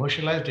became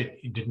commercialized.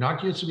 It did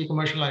not used to be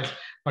commercialized,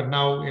 but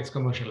now it's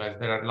commercialized.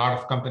 There are a lot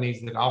of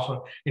companies that offer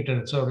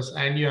internet service,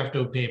 and you have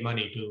to pay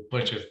money to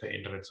purchase the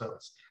internet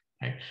service.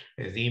 Right?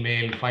 There's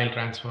email, file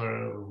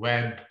transfer,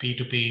 web,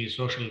 P2P,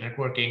 social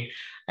networking,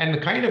 and the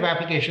kind of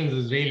applications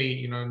is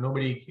really,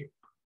 nobody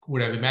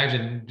would have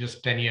imagined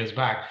just 10 years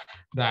back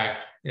that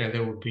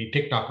there would be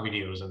TikTok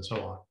videos and so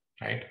on,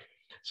 right?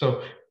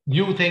 So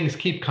new things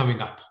keep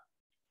coming up.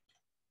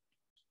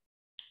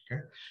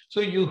 Okay,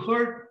 so you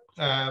heard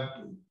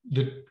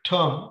the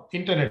term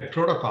internet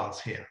protocols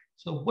here.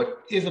 So what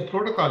is a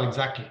protocol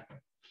exactly?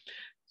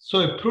 So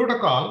a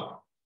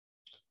protocol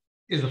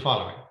is the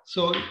following.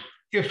 So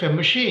if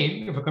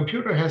a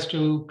computer has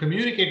to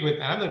communicate with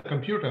another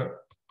computer,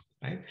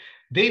 right,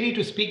 they need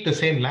to speak the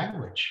same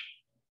language.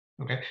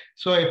 Okay,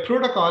 so a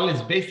protocol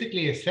is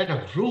basically a set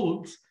of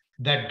rules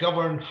that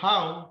govern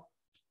how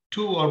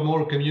two or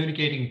more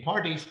communicating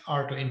parties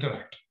are to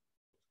interact,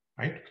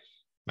 right?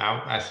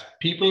 Now, as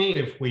people,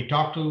 if we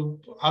talk to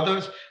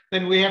others,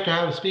 then we have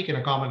to speak in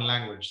a common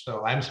language.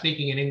 So I'm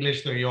speaking in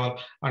English, so you all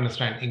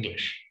understand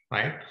English,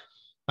 right?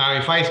 Now,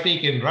 if I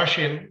speak in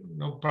Russian,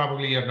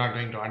 probably you're not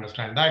going to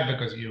understand that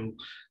because you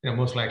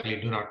most likely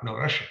do not know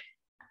Russian,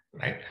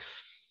 right?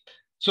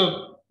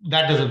 So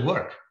that doesn't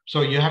work.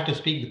 So you have to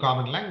speak the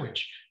common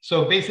language.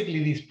 So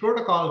basically, these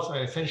protocols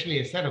are essentially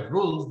a set of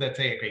rules that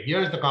say, okay,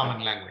 here's the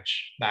common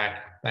language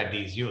that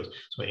these use.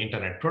 So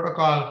Internet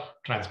Protocol,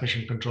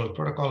 Transmission Control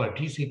Protocol, or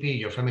TCP,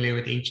 you're familiar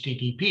with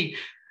HTTP.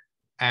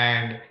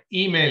 And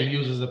email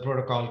uses a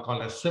protocol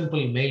called a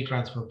Simple Mail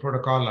Transfer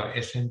Protocol, or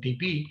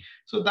SMTP.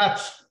 So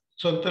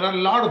there are a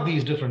lot of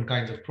these different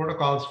kinds of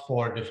protocols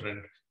for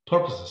different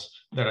purposes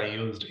that are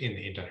used in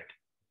the internet,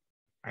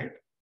 right?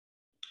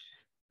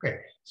 Okay,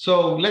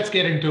 so let's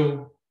get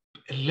into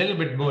a little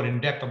bit more in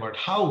depth about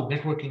how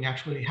networking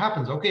actually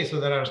happens. Okay, so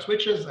there are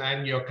switches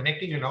and you're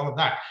connecting and all of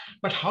that,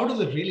 but how does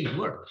it really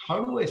work?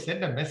 How do I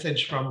send a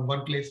message from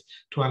one place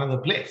to another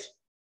place?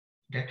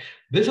 Okay,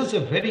 this is a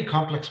very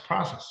complex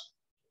process.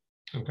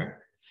 Okay,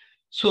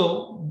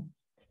 so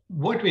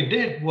what we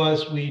did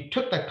was we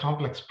took that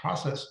complex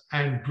process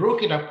and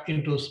broke it up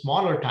into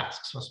smaller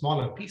tasks or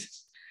smaller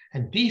pieces.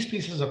 And these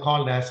pieces are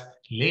called as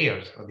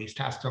layers, or these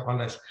tasks are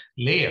called as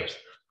layers.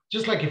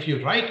 just like if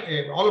you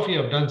write, all of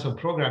you have done some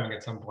programming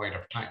at some point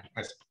of time,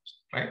 I suppose,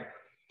 right?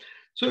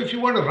 So if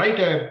you want to write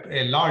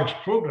a large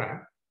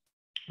program,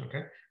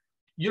 okay,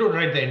 you don't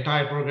write the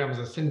entire program as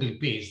a single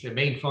piece, the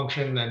main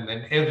function, and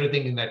then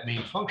everything in that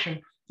main function.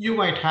 You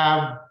might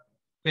have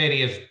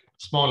various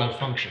smaller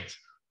functions,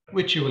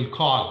 which you will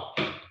call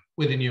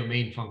within your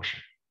main function,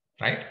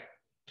 right?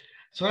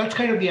 So that's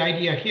kind of the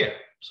idea here.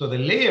 So the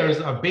layers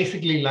are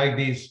basically like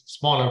these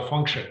smaller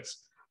functions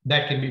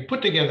that can be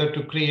put together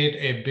to create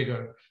a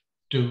bigger,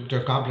 to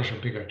accomplish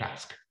a bigger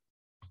task,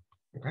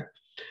 okay?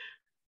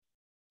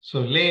 So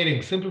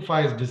layering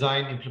simplifies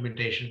design,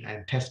 implementation,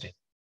 and testing.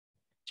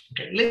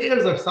 Okay,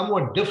 layers are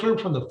somewhat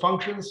different from the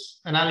functions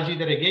analogy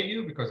that I gave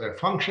you, because a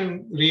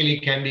function really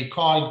can be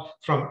called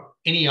from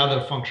any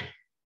other function,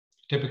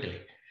 typically.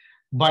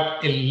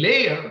 But a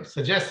layer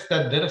suggests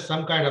that there is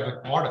some kind of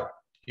an order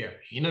here,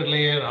 inner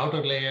layer,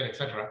 outer layer,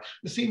 etc.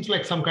 It seems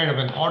like some kind of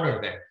an order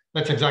there.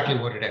 That's exactly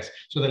what it is.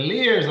 So the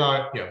layers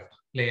are here,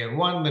 layer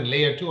 1, then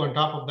layer 2 on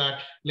top of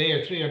that,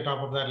 layer 3 on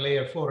top of that,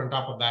 layer 4 on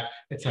top of that,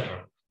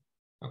 etc.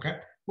 Okay.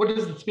 What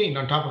does this mean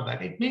on top of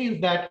that? It means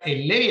that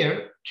a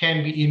layer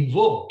can be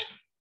invoked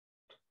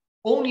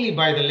only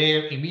by the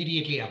layer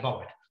immediately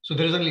above it. So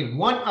there is only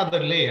one other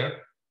layer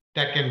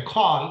that can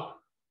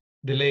call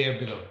the layer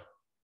below.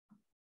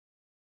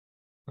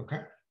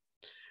 Okay.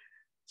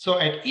 So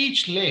at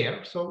each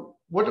layer, so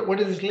what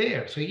is this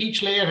layer? So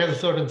each layer has a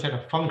certain set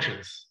of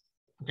functions.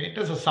 Okay, it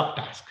does a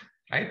subtask,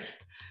 right?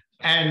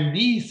 And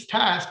these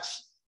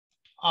tasks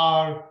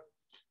are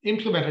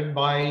implemented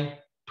by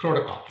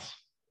protocols.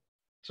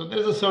 So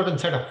there's a certain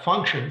set of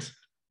functions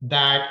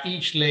that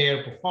each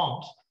layer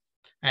performs,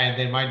 and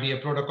there might be a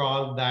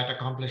protocol that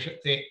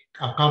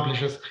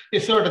accomplishes a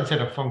certain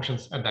set of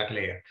functions at that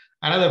layer.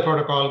 Another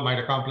protocol might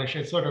accomplish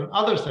a certain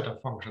other set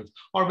of functions,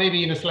 or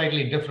maybe in a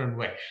slightly different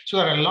way. So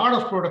there are a lot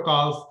of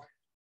protocols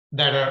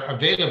that are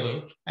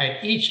available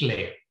at each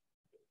layer.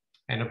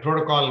 And a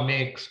protocol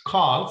makes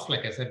calls,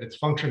 like I said, it's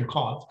function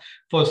calls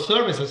for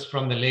services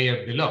from the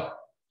layer below.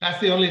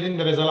 That's the only thing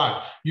that is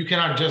allowed. You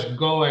cannot just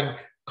go and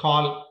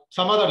call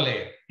some other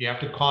layer. You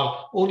have to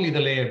call only the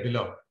layer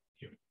below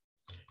you.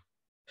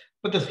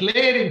 But this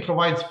layering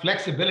provides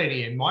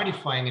flexibility in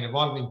modifying and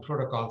evolving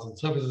protocols and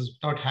services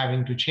without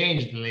having to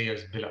change the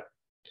layers below.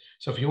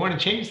 So if you want to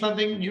change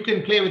something, you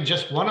can play with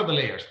just one of the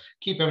layers,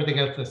 keep everything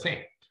else the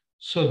same.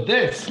 So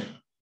this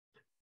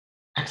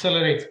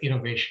accelerates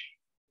innovation.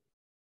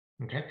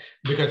 Okay,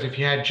 because if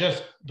you had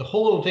just the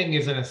whole thing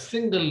is in a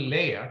single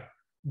layer,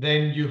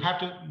 then you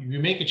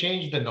make a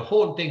change, then the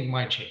whole thing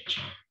might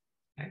change.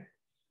 Right?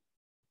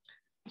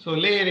 So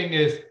layering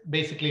is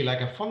basically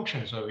like a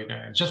function. So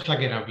just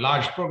like in a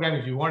large program,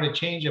 if you want to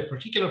change a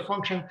particular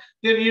function,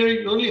 then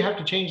you only have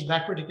to change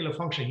that particular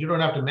function. You don't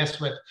have to mess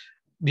with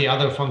the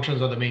other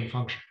functions or the main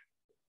function.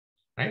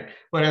 Right?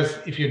 Whereas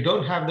if you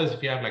don't have this,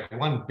 if you have like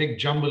one big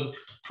jumble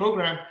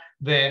program,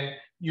 then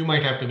you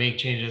might have to make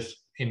changes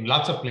in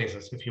lots of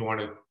places if you want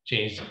to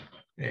change,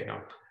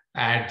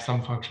 add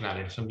some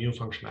functionality, some new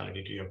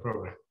functionality to your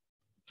program,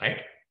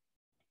 right?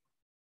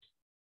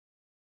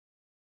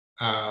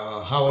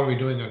 How are we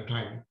doing on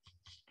time?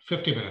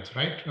 50 minutes,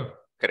 right? Oh.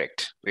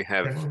 Correct. We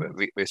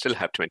still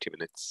have 20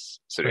 minutes.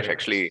 Suresh,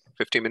 actually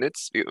 50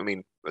 minutes.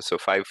 So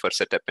 5 for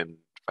setup and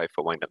 5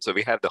 for wind up. So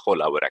we have the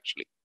whole hour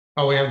actually.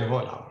 Oh, we have the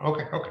whole hour.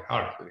 Okay,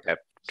 all right. We have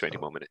 20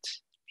 more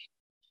minutes.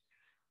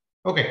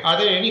 Okay, are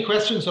there any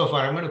questions so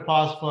far? I'm going to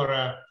pause for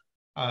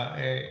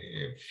a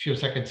few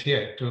seconds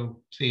here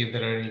to see if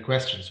there are any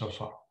questions so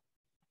far.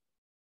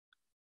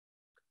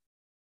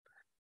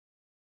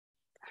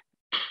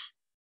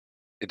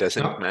 It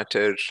doesn't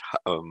matter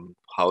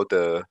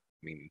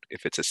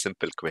if it's a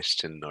simple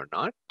question or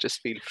not, just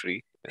feel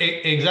free.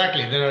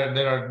 Exactly.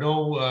 There are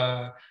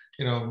no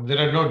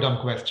dumb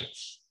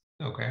questions.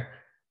 Okay.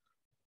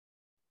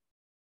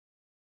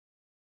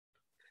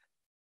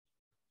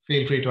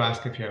 Feel free to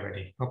ask if you have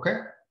any. Okay.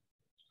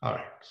 All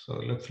right.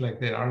 So it looks like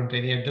there aren't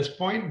any at this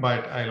point,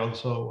 but I'll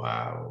also,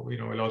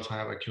 we'll also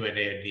have a Q&A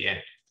at the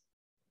end.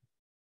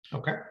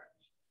 Okay.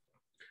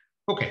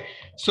 Okay.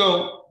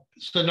 So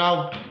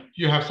now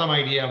you have some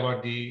idea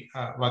about the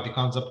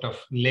concept of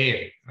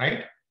layering,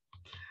 right?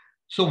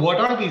 So what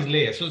are these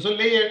layers? So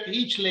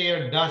each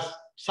layer does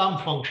some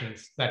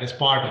functions that is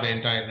part of the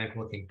entire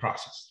networking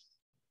process,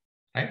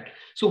 right?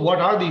 So what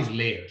are these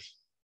layers?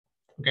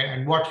 Okay,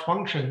 and what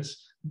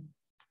functions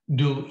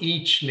do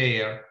each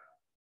layer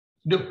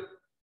do?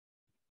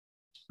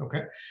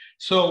 Okay,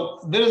 so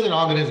there is an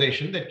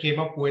organization that came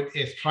up with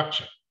a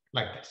structure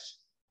like this.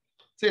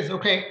 It says,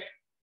 okay,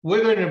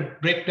 we're going to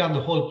break down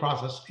the whole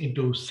process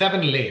into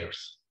 7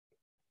 layers.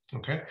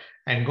 Okay,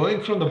 and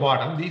going from the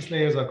bottom, these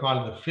layers are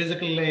called the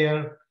physical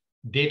layer,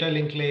 data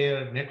link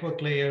layer,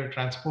 network layer,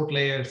 transport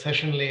layer,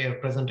 session layer,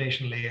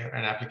 presentation layer,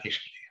 and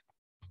application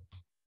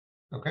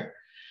layer. Okay,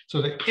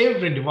 so that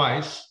every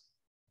device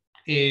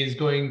is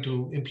going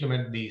to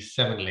implement these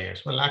 7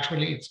 layers. Well,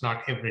 actually, it's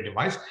not every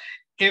device.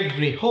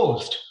 Every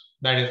host,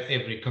 that is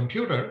every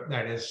computer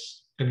that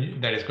is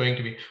going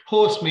to be,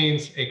 host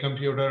means a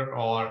computer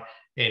or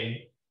an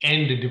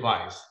end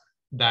device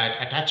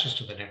that attaches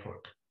to the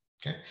network.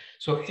 Okay,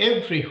 so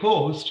every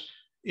host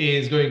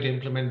is going to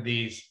implement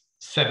these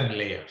 7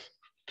 layers.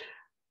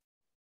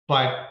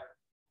 But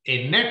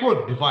a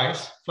network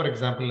device, for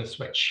example, a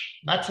switch,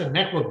 that's a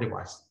network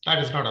device.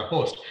 That is not a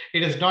host.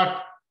 It is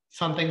not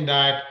something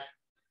that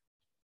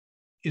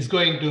is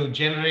going to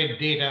generate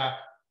data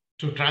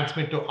to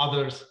transmit to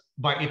others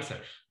by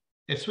itself.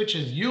 A switch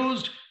is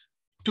used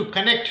to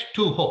connect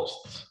 2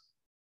 hosts,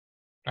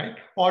 right?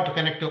 Or to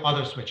connect to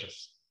other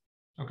switches.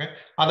 Okay.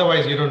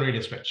 Otherwise, you don't need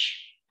a switch,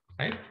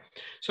 right?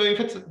 So if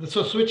it's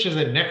so switch is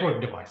a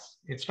network device.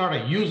 It's not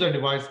a user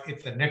device,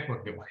 it's a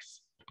network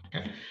device.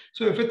 Okay.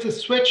 So if it's a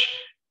switch,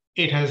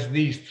 it has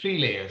these 3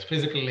 layers: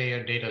 physical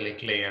layer, data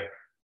link layer,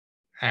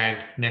 and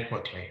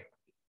network layer.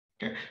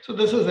 Okay. So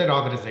this is their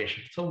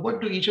organization. So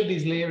what do each of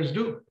these layers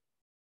do?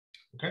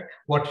 Okay.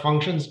 What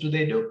functions do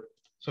they do?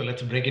 So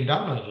let's break it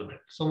down a little bit.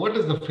 So what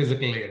does the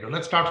physical layer do?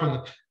 Let's start from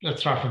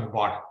the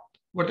bottom.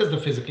 What does the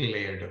physical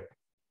layer do?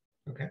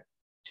 Okay.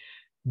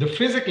 The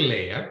physical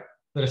layer,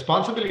 the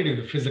responsibility of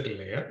the physical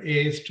layer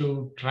is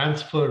to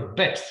transfer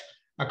bits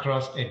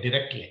across a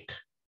direct link.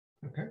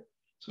 Okay.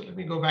 So let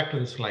me go back to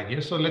the slide here.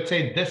 So let's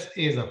say this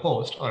is a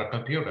host or a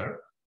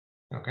computer.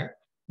 Okay.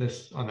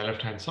 This on the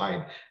left-hand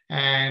side,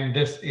 and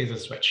this is a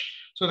switch.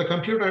 So the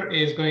computer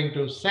is going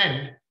to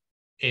send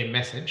a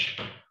message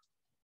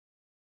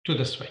to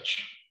the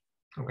switch.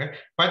 Okay.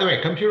 By the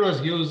way,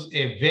 computers use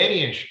a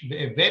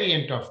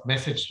variant of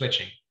message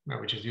switching,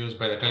 which is used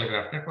by the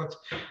telegraph networks.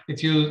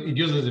 It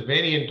uses a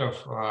variant of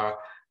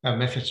a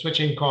message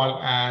switching called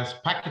as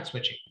packet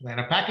switching. And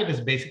a packet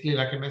is basically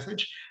like a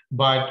message,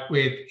 but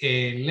with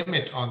a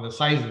limit on the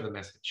size of the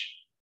message.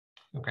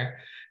 Okay.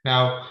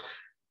 Now,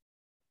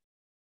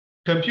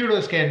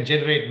 computers can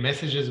generate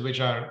messages which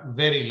are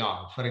very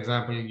long. For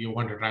example, you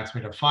want to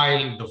transmit a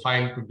file. The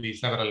file could be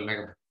several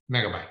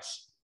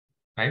megabytes.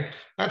 Right?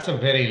 That's a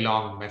very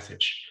long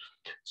message.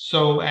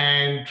 So,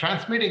 and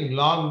transmitting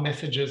long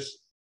messages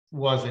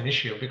was an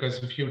issue,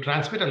 because if you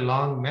transmit a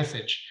long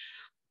message,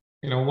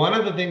 one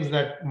of the things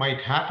that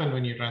might happen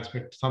when you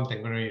transmit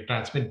something, when you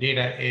transmit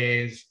data,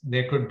 is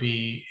there could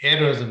be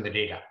errors in the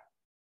data,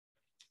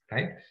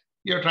 right?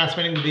 You're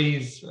transmitting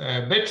these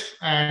bits,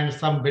 and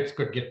some bits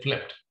could get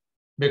flipped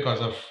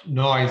because of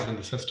noise in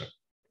the system.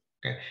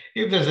 Okay.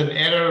 If there's an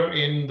error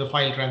in the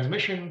file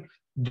transmission,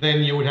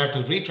 then you would have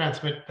to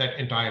retransmit that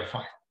entire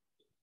file.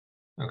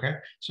 Okay,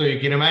 so you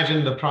can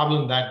imagine the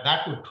problem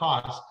that would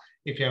cause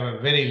if you have a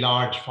very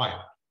large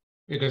file,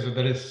 because if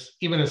there is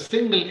even a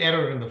single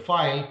error in the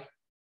file,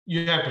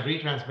 you have to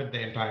retransmit the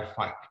entire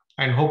file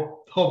and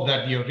hope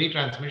that your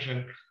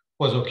retransmission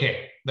was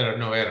okay. There are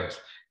no errors.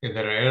 If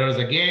there are errors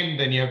again,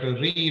 then you have to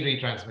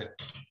retransmit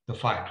the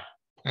file,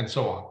 and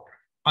so on,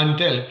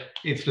 until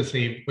it's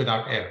received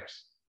without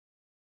errors,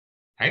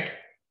 right?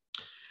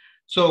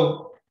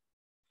 So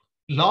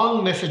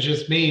long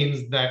messages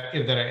means that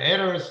if there are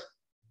errors,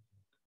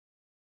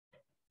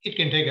 it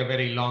can take a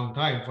very long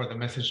time for the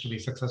message to be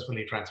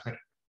successfully transmitted.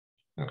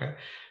 Okay,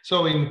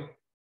 so in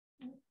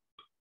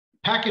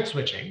packet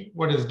switching,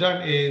 what is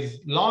done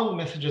is long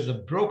messages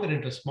are broken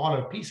into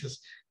smaller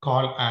pieces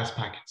called as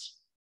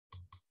packets.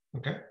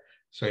 Okay,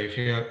 so if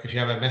you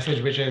have a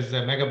message which is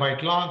a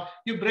megabyte long,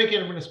 you break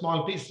it up into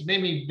small pieces.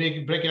 Maybe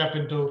break it up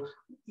into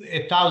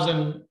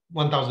 1,000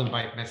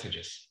 byte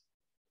messages,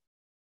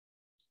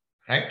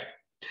 right?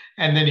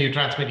 And then you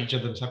transmit each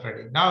of them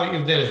separately. Now,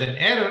 if there is an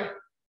error,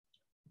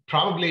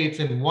 probably it's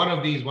in one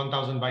of these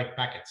 1,000 byte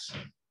packets,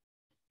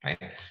 right?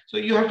 So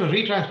you have to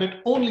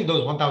retransmit only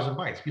those 1,000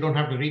 bytes. You don't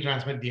have to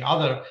retransmit the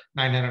other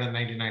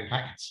 999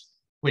 packets,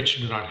 which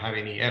do not have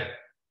any error.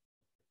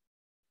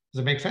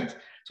 Does it make sense?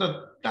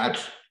 So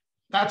that's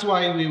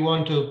why we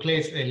want to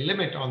place a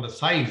limit on the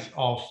size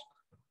of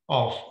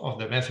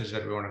the message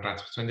that we want to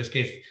transmit. So in this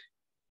case,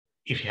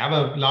 if you have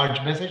a large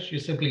message, you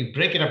simply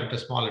break it up into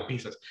smaller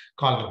pieces,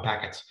 call them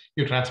packets.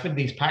 You transmit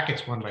these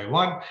packets one by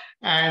one,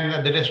 and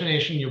at the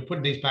destination, you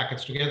put these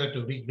packets together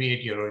to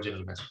recreate your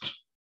original message.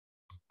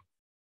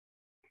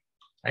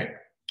 Right?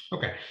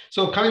 Okay.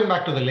 So coming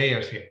back to the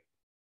layers here.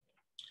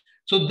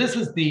 So this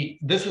is the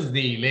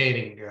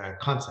layering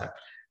concept.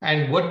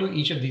 And what do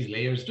each of these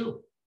layers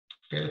do?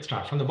 Okay, let's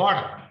start from the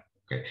bottom.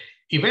 Okay.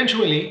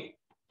 Eventually,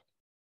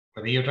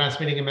 whether you're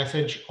transmitting a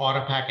message or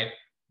a packet,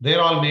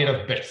 they're all made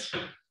of bits,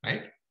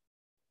 right?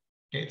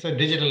 Okay, it's a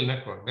digital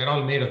network. They're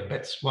all made of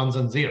bits, ones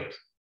and zeros.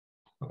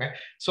 Okay,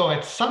 so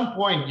at some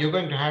point, you're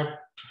going to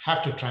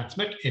have to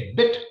transmit a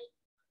bit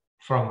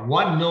from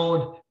one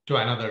node to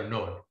another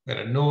node, where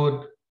a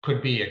node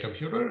could be a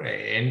computer,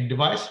 an end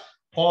device,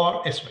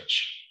 or a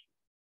switch,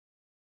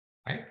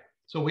 right?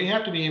 So we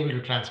have to be able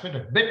to transmit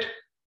a bit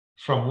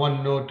from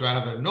one node to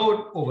another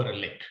node over a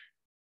link.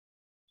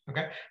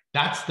 Okay,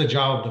 that's the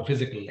job of the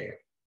physical layer.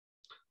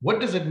 What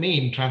does it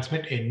mean,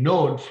 transmit a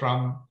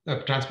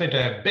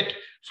bit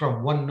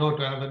from one node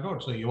to another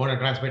node? So you want to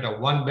transmit a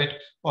 1 bit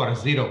or a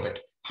 0 bit.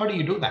 How do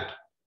you do that?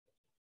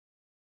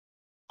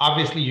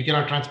 Obviously, you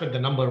cannot transmit the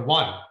number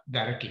 1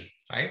 directly,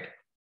 right?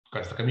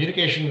 Because the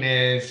communication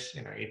is,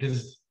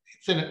 it's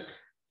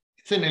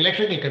it's an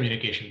electrical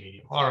communication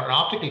medium or an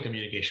optical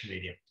communication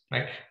medium,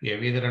 right? We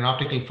have either an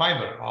optical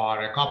fiber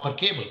or a copper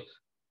cable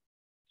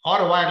or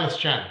a wireless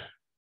channel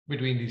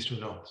between these two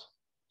nodes,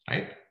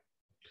 right?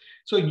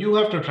 So you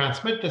have to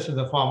transmit this in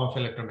the form of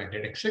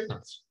electromagnetic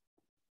signals,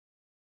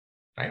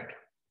 right?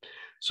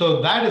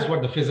 So that is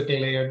what the physical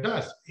layer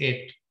does.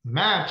 It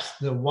maps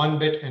the 1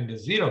 bit and the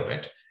 0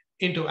 bit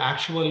into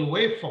actual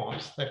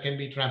waveforms that can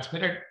be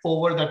transmitted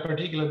over that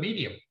particular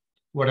medium,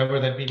 whatever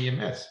that medium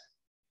is,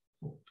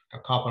 a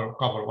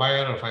copper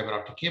wire or fiber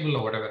optic cable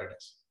or whatever it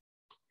is,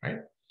 right?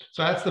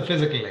 So that's the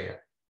physical layer,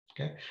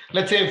 okay?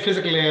 Let's say a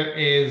physical layer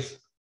is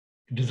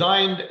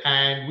designed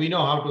and we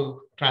know how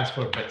to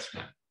transfer bits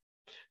now.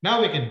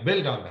 Now we can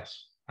build on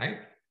this, right?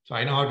 So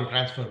I know how to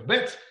transfer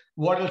bits.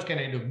 What else can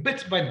I do?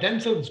 Bits by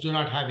themselves do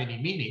not have any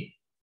meaning,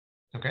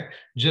 okay?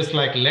 Just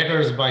like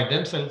letters by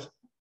themselves,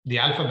 the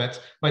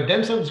alphabets by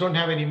themselves don't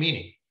have any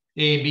meaning.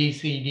 A, B,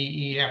 C,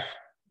 D, E, F,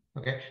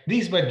 okay?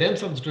 These by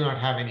themselves do not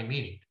have any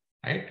meaning,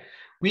 right?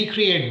 We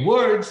create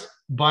words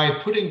by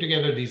putting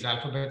together these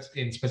alphabets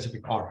in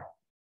specific order,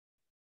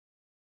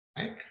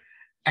 right?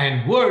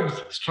 And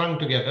words strung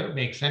together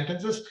make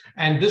sentences,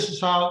 and this is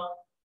how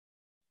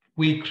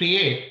we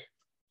create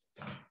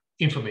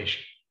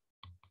information,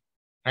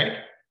 right?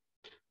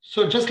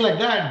 So just like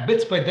that,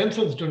 bits by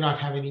themselves do not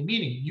have any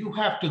meaning. You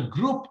have to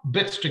group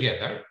bits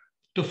together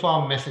to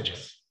form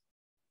messages,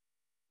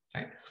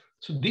 right?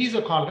 So these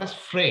are called as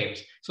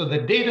frames. So the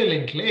data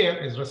link layer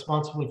is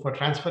responsible for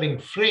transferring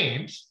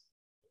frames,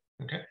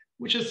 okay,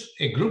 which is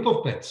a group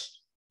of bits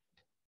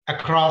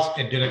across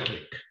a direct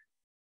link,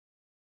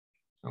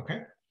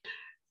 okay?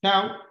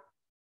 Now,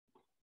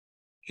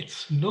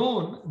 it's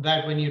known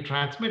that when you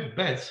transmit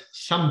bits,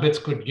 some bits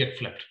could get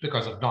flipped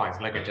because of noise,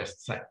 like I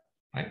just said,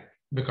 right?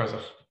 Because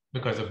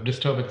of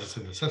disturbances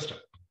in the system,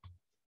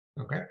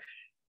 okay?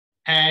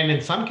 And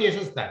in some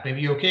cases, that may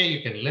be okay.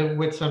 You can live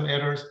with some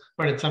errors,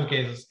 but in some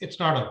cases, it's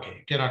not okay.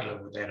 You cannot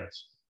live with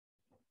errors,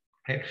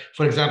 right?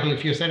 For example,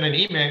 if you send an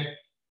email,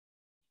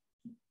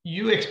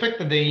 you expect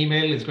that the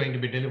email is going to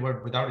be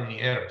delivered without any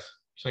errors.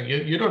 So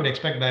you don't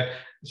expect that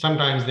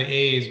sometimes the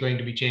A is going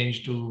to be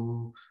changed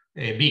to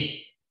a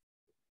B,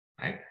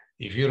 right?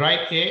 If you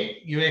write A,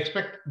 you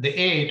expect the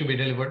A to be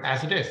delivered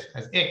as it is,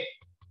 as A,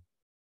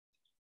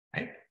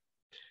 right?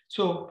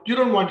 So you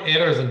don't want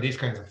errors in these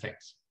kinds of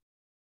things,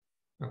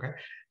 okay?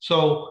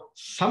 So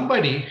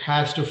somebody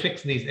has to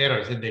fix these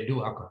errors if they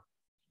do occur.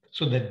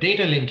 So the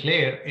data link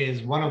layer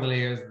is one of the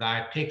layers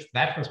that takes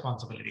that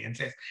responsibility and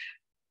says,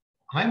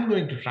 I'm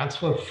going to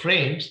transfer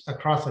frames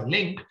across a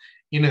link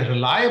in a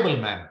reliable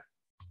manner,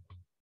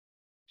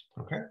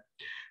 okay?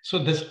 So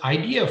this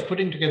idea of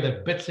putting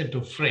together bits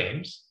into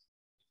frames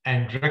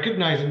and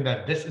recognizing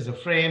that this is a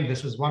frame,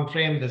 this is one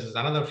frame, this is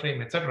another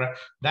frame, etc.,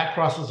 that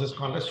process is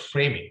called as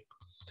framing.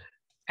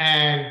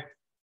 And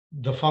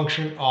the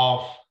function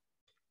of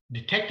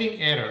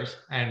detecting errors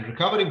and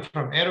recovering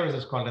from errors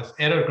is called as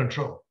error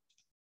control.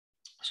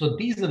 So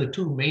these are the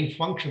two main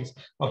functions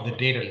of the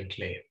data link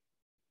layer,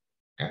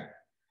 okay?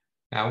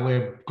 Now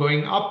we're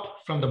going up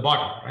from the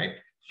bottom, right?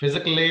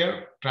 Physical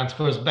layer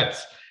transfers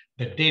bits.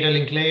 The data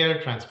link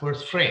layer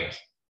transfers frames,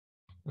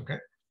 okay?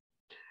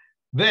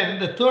 Then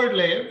the third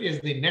layer is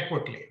the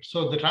network layer.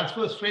 So the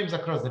transfers frames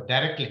across the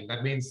direct link.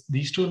 That means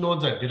these two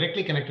nodes are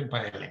directly connected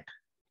by a link.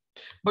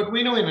 But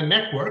we know in a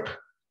network,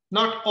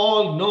 not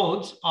all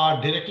nodes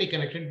are directly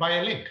connected by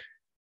a link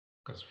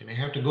because we may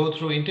have to go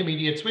through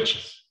intermediate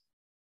switches,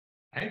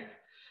 right?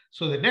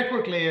 So the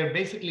network layer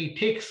basically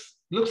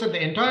looks at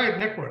the entire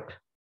network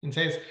and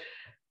says,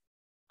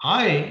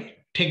 I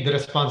take the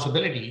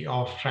responsibility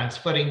of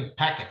transferring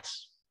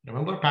packets.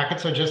 Remember,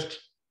 packets are just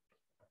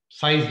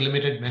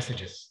size-limited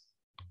messages,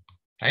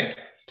 right?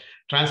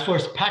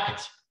 Transfers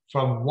packets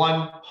from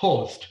one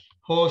host.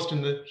 Host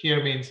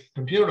here means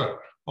computer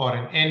or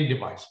an end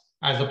device,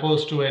 as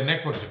opposed to a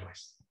network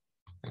device,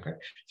 okay?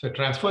 So it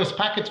transfers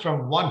packets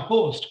from one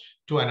host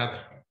to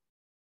another,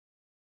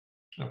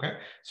 okay?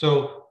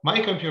 So my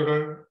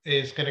computer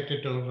is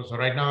connected to, so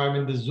right now I'm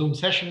in the Zoom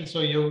session, so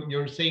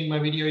you're seeing my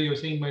video, you're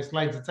seeing my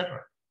slides,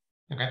 etc.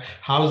 Okay,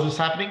 how is this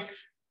happening?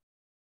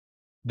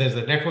 There's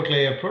a network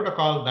layer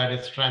protocol that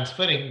is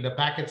transferring the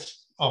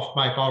packets of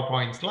my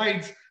PowerPoint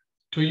slides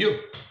to you,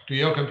 to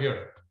your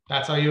computer.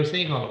 That's how you're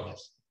seeing all of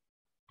this,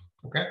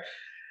 okay?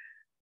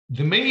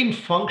 The main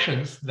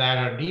functions that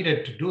are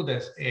needed to do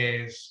this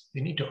is we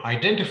need to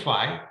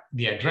identify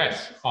the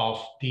address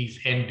of these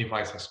end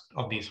devices,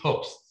 of these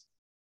hosts,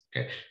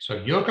 okay? So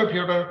your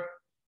computer,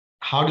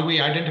 how do we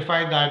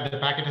identify that the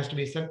packet has to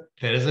be sent?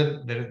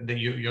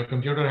 Your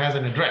computer has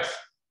an address.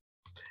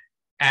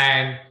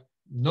 And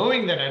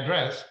knowing that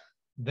address,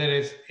 there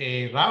is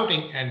a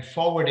routing and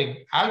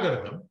forwarding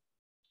algorithm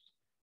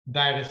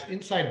that is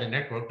inside the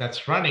network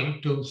that's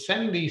running to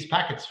send these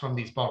packets from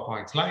these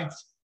PowerPoint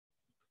slides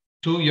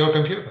to your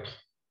computer.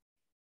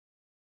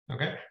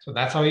 Okay, so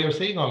that's how you're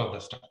seeing all of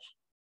this stuff,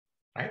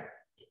 right?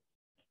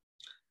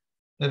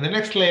 Then the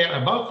next layer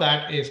above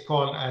that is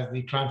called as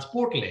the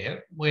transport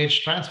layer,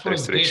 which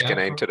transfers Suresh, data. can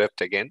I interrupt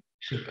again?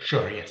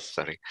 Sure, yes.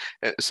 Sorry.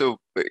 So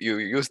you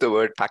use the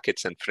word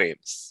packets and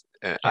frames.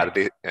 Are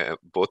they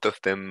both of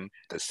them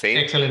the same?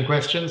 Excellent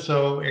question.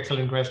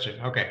 Excellent question.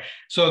 Okay.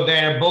 So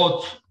they're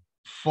both,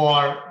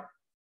 for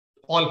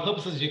all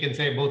purposes, you can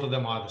say both of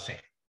them are the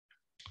same.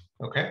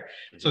 Okay.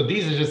 So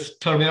these are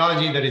just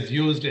terminology that is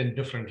used in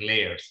different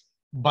layers,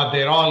 but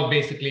they're all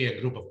basically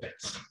a group of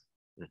bits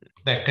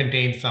that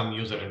contain some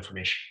user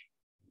information.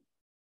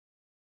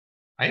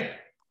 Right?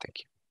 Thank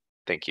you.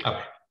 Thank you.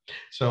 Okay.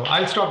 So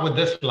I'll start with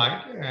this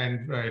slide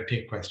and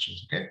take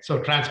questions. Okay. So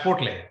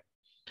transport layer.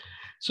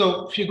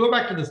 So if you go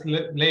back to this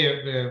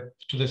layer,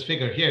 to this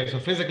figure here, so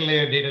physical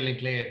layer, data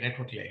link layer,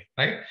 network layer,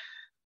 right?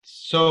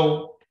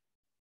 So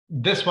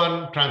this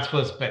one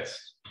transfers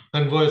bits,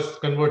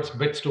 converts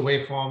bits to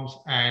waveforms,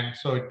 and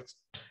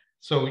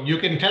so you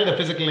can tell the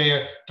physical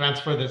layer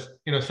transfer this,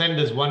 send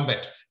this 1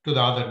 bit to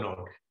the other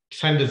node,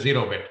 send this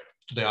 0 bit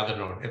to the other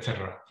node,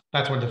 etc.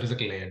 That's what the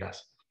physical layer does.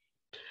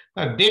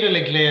 Data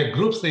link layer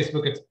groups these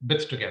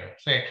bits together.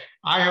 Say,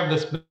 I have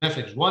this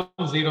message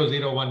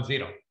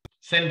 10010.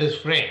 Send this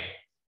frame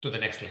to the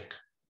next link.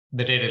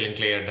 The data link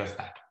layer does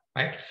that,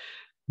 right?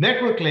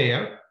 Network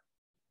layer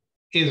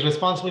is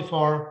responsible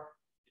for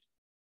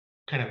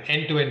kind of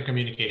end-to-end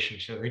communication.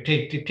 So it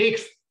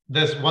takes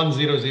this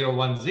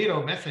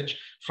 10010 message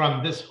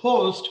from this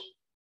host,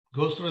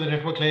 goes through the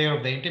network layer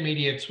of the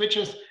intermediate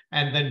switches,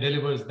 and then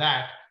delivers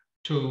that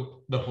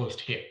to the host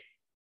here.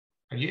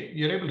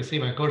 You're able to see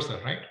my cursor,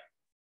 right?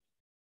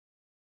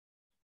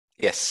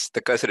 Yes,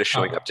 the cursor is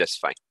showing up just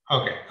fine.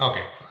 Okay.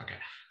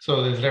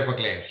 So there's network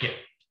layer here.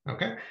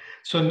 Okay.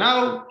 So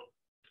now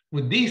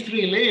with these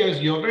 3 layers,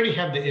 you already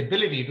have the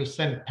ability to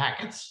send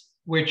packets,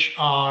 which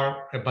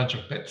are a bunch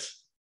of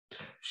bits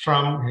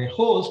from a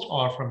host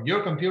or from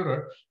your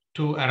computer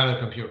to another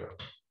computer,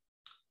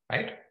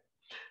 right?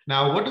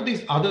 Now, what do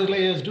these other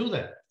layers do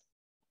then?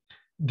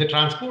 The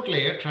transport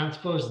layer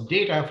transfers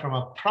data from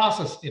a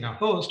process in a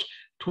host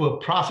to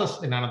a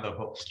process in another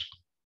host.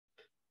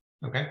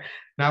 Okay.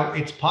 Now,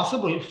 it's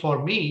possible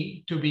for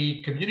me to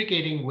be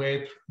communicating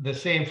with the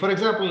same, for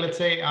example, let's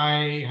say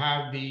I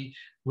have the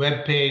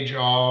web page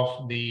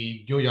of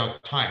the New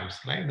York Times,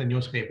 right? The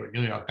newspaper,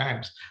 New York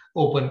Times,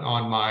 open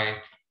on my,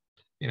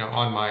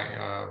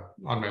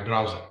 on my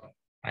browser,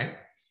 right?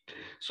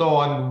 So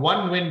on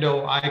one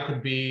window, I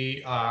could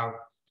be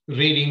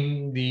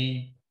reading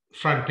the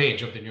front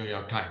page of the New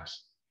York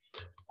Times.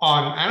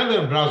 On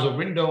another browser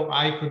window,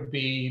 I could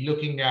be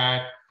looking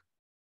at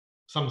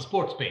some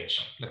sports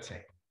page, let's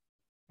say.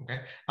 Okay.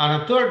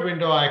 On a third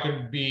window, I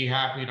could be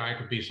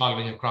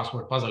solving a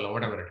crossword puzzle or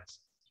whatever it is,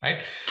 right?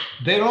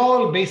 They're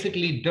all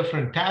basically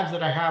different tabs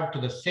that I have to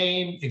the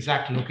same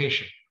exact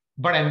location,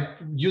 but I'm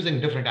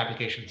using different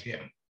applications here,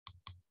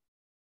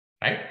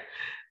 right?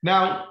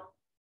 Now,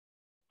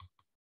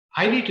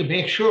 I need to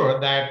make sure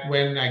that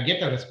when I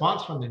get a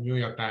response from the New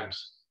York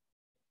Times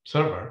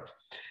server,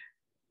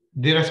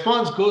 the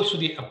response goes to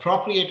the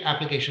appropriate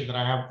application that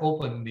I have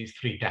open in these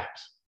 3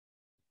 tabs,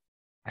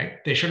 right?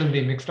 They shouldn't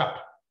be mixed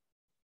up.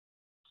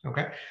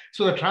 Okay,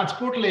 so the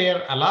transport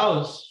layer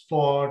allows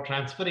for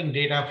transferring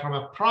data from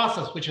a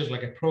process, which is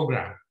like a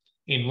program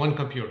in one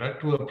computer,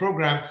 to a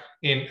program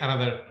in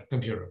another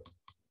computer.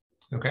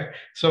 Okay,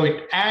 so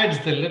it adds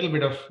the little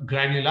bit of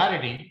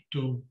granularity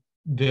to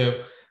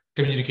the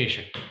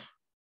communication.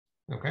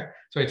 Okay,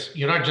 so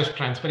you're not just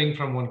transferring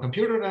from one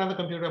computer to another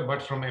computer,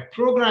 but from a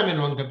program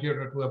in one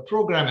computer to a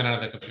program in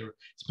another computer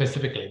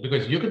specifically,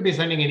 because you could be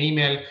sending an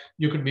email,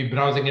 you could be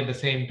browsing at the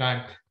same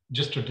time.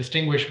 Just to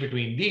distinguish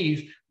between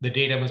these, the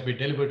data must be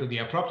delivered to the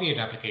appropriate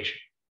application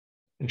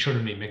and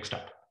shouldn't be mixed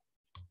up.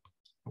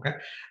 Okay.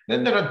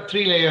 Then there are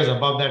 3 layers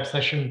above that: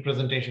 session,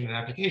 presentation, and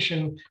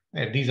application.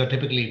 These are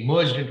typically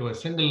merged into a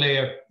single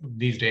layer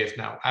these days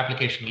now,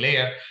 application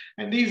layer.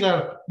 And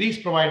these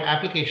provide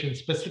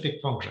application-specific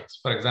functions.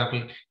 For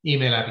example,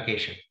 email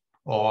application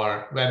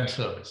or web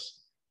service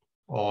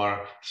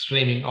or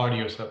streaming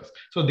audio service.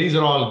 So these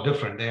are all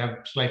different. They have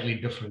slightly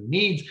different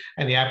needs,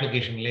 and the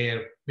application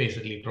layer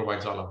basically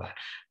provides all of that.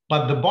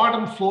 But the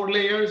bottom 4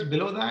 layers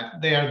below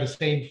that, they are the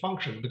same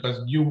function,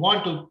 because you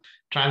want to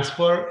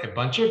transfer a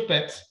bunch of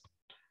bits,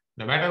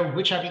 no matter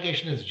which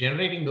application is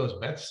generating those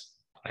bits,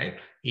 right?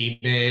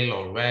 Email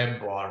or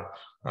web or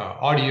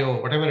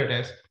audio, whatever it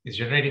is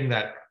generating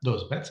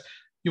those bits.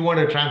 You want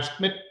to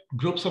transmit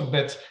groups of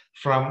bits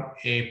from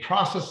a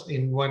process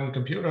in one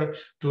computer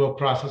to a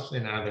process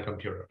in another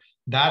computer.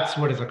 That's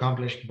what is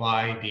accomplished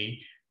by the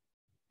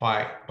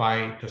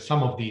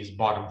sum of these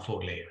bottom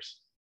 4 layers.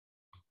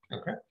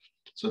 Okay,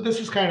 so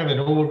this is kind of an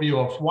overview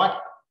of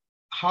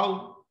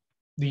how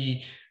the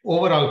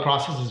overall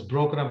process is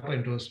broken up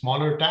into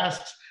smaller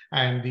tasks,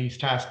 and these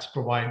tasks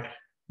provide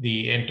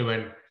the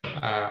end-to-end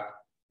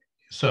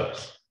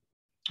service.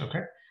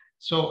 Okay,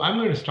 so I'm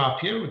going to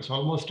stop here. It's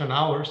almost an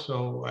hour,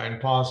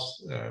 and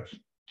pause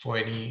for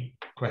any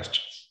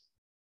questions.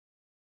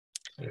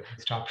 So let me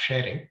stop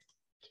sharing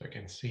so I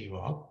can see you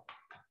all.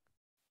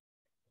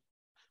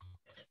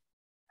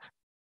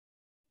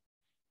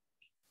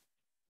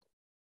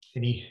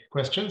 Any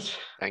questions?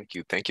 Thank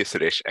you,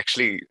 Suresh.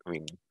 Actually, I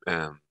mean,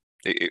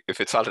 if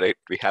it's all right,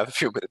 we have a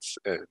few minutes.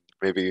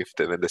 Maybe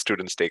when the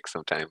students take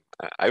some time,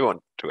 I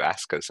want to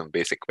ask her some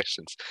basic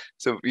questions.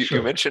 So you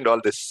Sure. mentioned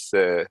all this,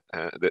 the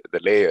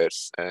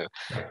layers, Right.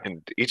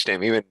 and each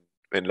time, even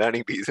when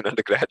learning these in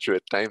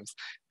undergraduate times,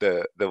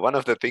 the one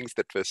of the things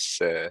that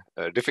was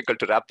difficult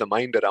to wrap the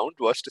mind around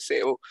was to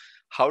say, oh,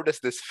 how does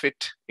this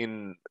fit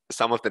in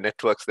some of the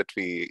networks that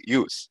we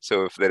use?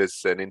 So if there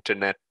is an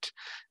internet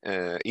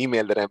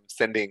email that I'm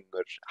sending,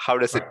 or how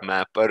does it Right.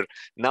 map? Or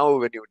now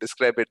when you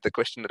describe it, the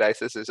question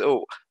arises is,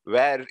 oh,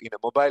 where in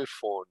a mobile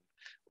phone,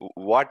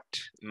 what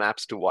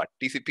maps to what?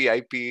 TCP,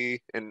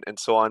 IP, and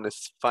so on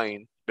is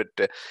fine.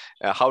 But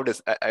how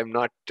does, I'm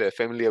not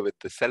familiar with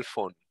the cell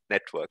phone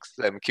networks.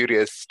 I'm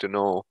curious to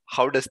know,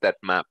 how does that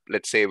map?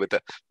 Let's say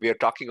we are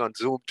talking on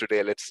Zoom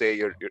today. Let's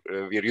say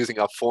we're using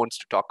our phones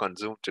to talk on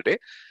Zoom today.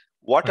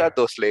 What are Right.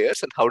 those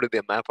layers, and how do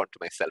they map onto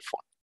my cell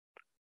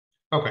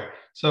phone? Okay,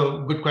 so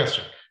good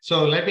question.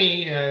 So let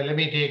me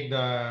take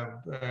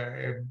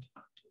the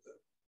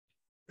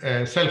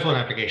cell phone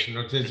application,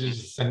 which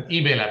is an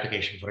email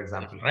application, for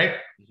example, right?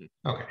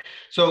 Okay,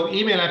 so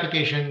email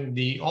application,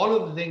 all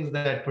of the things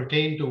that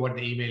pertain to what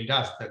the email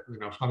does,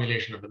 the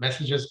formulation of the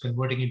messages,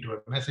 converting into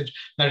a message,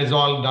 that is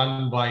all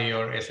done by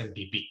your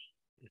SMTP,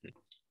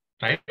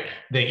 right?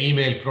 The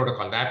email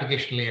protocol, the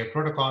application layer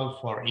protocol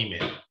for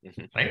email,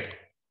 right?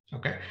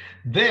 Okay,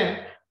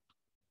 then.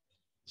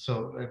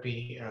 So let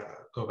me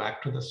go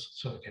back to this.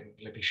 So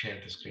let me share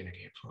the screen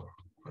again for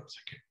 1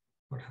 second.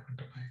 What happened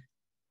to my?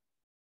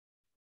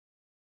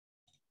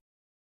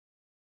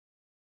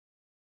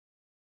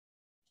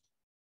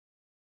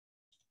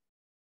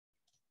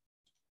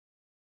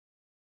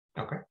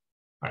 Okay.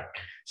 All right.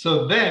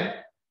 So then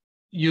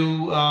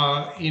you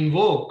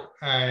invoke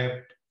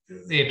a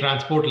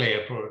transport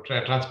layer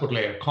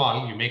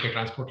call. You make a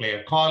transport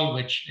layer call,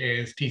 which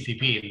is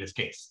TCP in this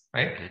case,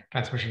 right?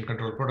 Transmission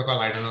Control Protocol.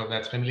 I don't know if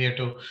that's familiar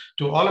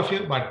to all of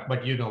you,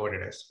 but you know what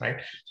it is, right?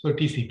 So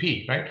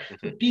TCP, right?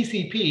 So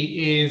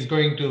TCP is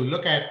going to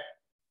look at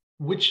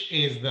which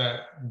is the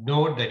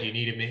node that you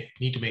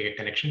need to make a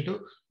connection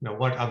to,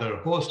 what other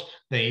host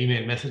the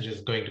email message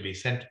is going to be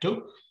sent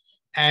to,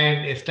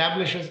 and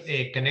establishes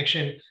a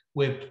connection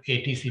with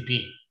a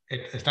TCP.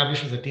 It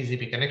establishes a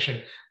TCP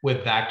connection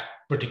with that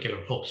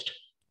particular host,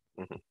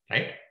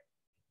 right?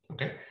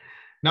 Okay.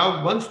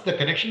 Now, once the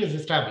connection is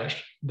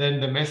established, then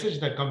the message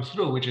that comes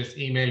through, which is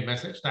email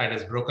message that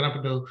is broken up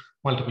into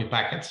multiple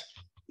packets,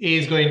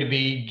 is going to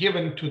be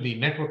given to the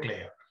network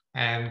layer.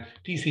 And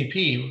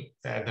TCP,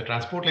 the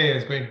transport layer,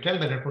 is going to tell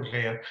the network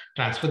layer,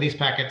 transfer these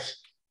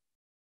packets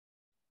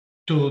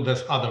to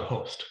this other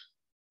host,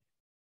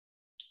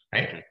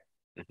 right?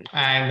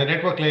 And the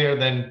network layer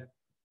then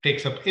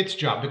takes up its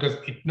job, because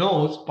it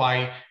knows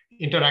by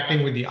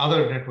interacting with the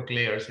other network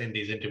layers in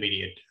these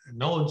intermediate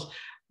nodes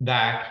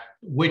that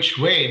which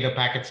way the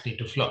packets need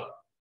to flow,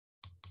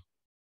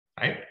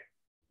 right?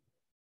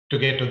 To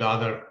get to the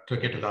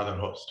other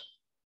host.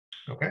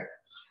 Okay.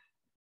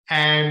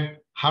 And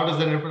how does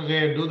the network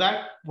layer do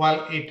that?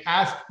 Well, it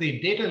asks the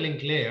data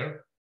link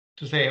layer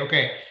to say,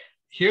 okay,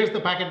 here's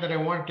the packet that I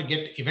want to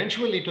get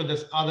eventually to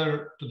this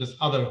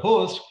other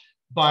host,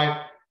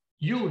 but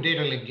you,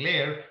 data link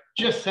layer,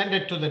 just send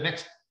it to the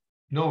next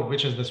node,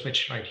 which is the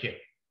switch right here.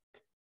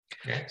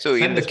 Okay? So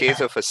in the case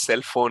of a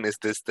cell phone, is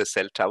this the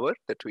cell tower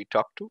that we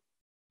talk to?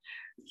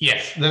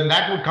 Yes, then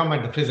that would come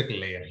at the physical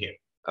layer here.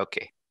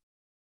 Okay.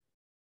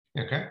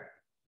 Okay.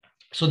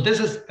 So this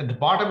is at the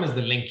bottom is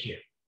the link here,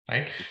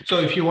 right? So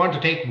if you want to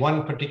take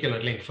one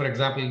particular link, for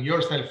example,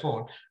 your cell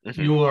phone,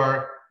 you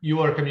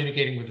are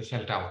communicating with the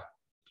cell tower,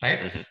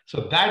 right?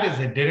 So that is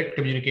a direct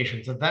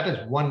communication. So that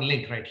is one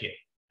link right here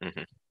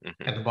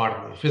at the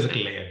bottom of the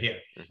physical layer here.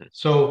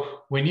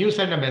 So when you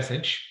send a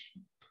message,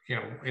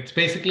 it's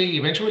basically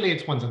eventually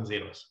it's ones and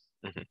zeros,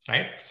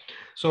 right?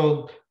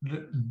 So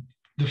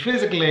the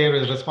physical layer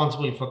is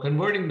responsible for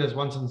converting those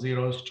ones and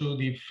zeros to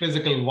the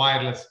physical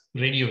wireless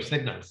radio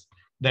signals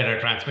that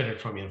are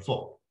transmitted from your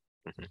phone.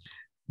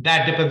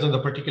 That depends on the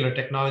particular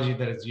technology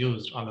that is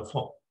used on the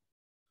phone,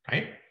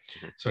 right?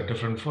 So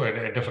different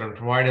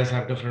providers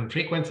have different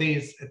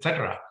frequencies,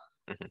 etc.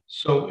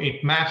 So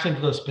it maps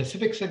into the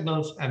specific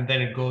signals, and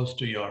then it goes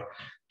to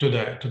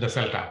the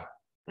cell tower.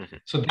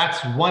 So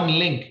that's one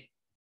link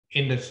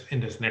in this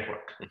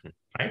network,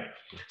 right?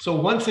 So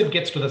once it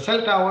gets to the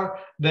cell tower,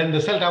 then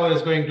the cell tower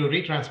is going to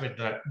retransmit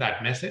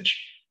that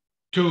message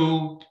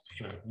to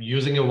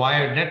using a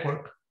wired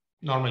network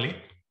normally,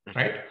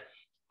 right?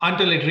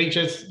 Until it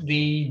reaches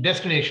the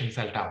destination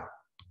cell tower.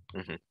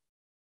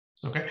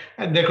 Okay,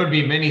 and there could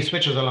be many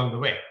switches along the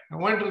way. And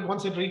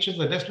once it reaches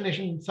the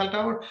destination cell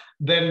tower,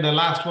 then the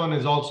last one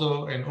is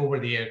also an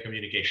over-the-air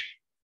communication.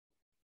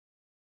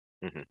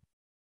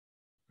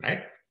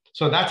 Right?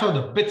 So that's how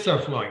the bits are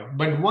flowing.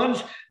 But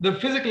once the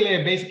physical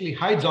layer basically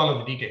hides all of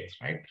the details,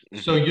 right?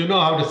 So you know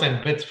how to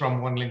send bits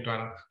from one link to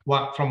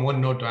another, from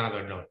one node to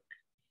another node.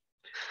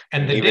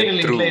 And the data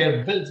link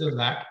layer builds on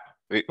that.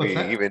 We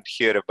even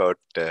hear about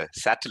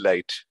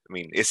satellite, I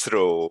mean,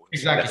 ISRO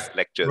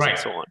lectures and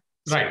so on.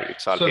 So Right.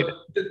 it's all hidden.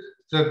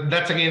 So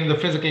that's again the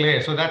physical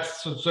layer. So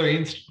that's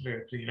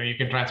you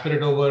can transmit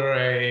it over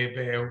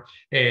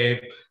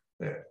a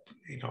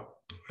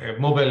a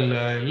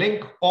mobile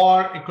link,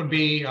 or it could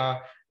be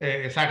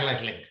a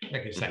satellite link,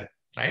 like you said,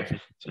 right?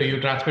 So you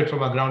transmit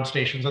from a ground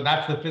station. So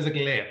that's the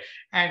physical layer.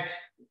 And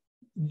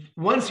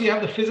once you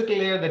have the physical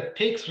layer that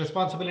takes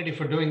responsibility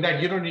for doing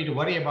that, you don't need to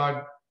worry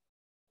about,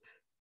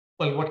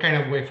 well, what kind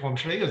of waveform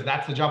should I use?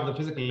 That's the job of the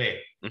physical layer,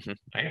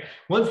 right?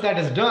 Once that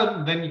is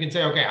done, then you can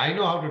say, okay, I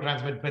know how to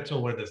transmit bits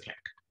over this link.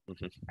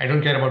 I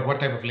don't care about what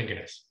type of link it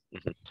is.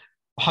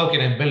 How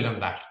can I build on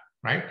that,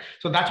 right?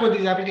 So that's what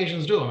these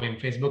applications do. I mean,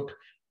 Facebook,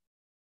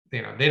 they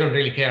don't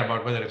really care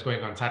about whether it's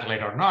going on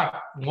satellite or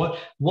not.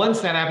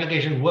 Once that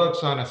application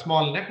works on a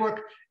small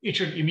network, it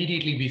should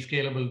immediately be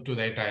scalable to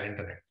the entire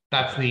internet.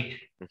 That's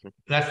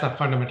the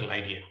fundamental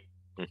idea,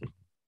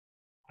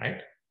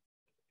 right?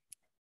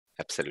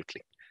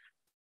 Absolutely.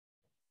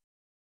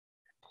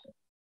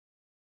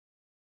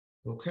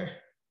 Okay.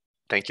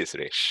 Thank you,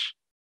 Suresh.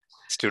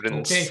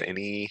 Students,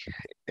 any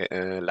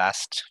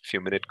last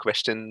few minute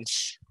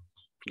questions?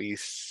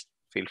 Please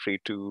feel free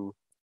to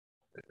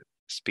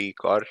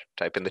speak or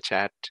type in the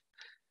chat.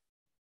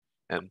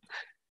 All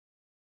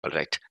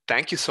right.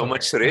 Thank you so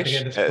much,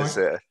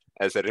 Suresh.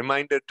 As a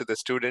reminder to the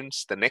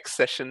students, the next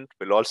session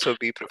will also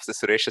be Professor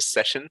Suresh's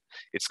session.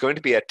 It's going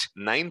to be at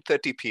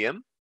 9:30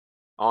 p.m.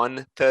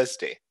 on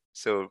Thursday.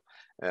 So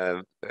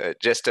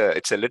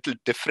it's a little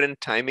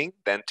different timing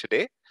than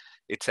today.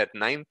 It's at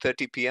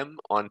 9:30 p.m.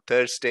 on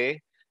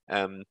Thursday.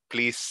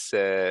 Please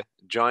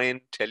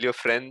join, tell your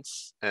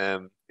friends.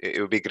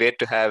 It would be great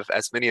to have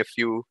as many of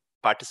you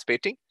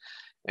participating.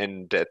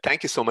 And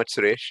thank you so much,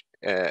 Suresh.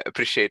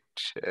 Appreciate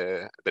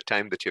the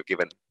time that you've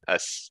given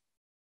us.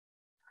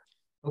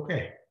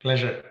 Okay,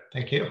 pleasure.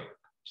 Thank you.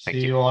 See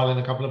you all in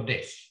a couple of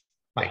days.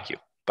 Bye. Thank you.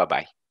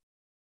 Bye-bye.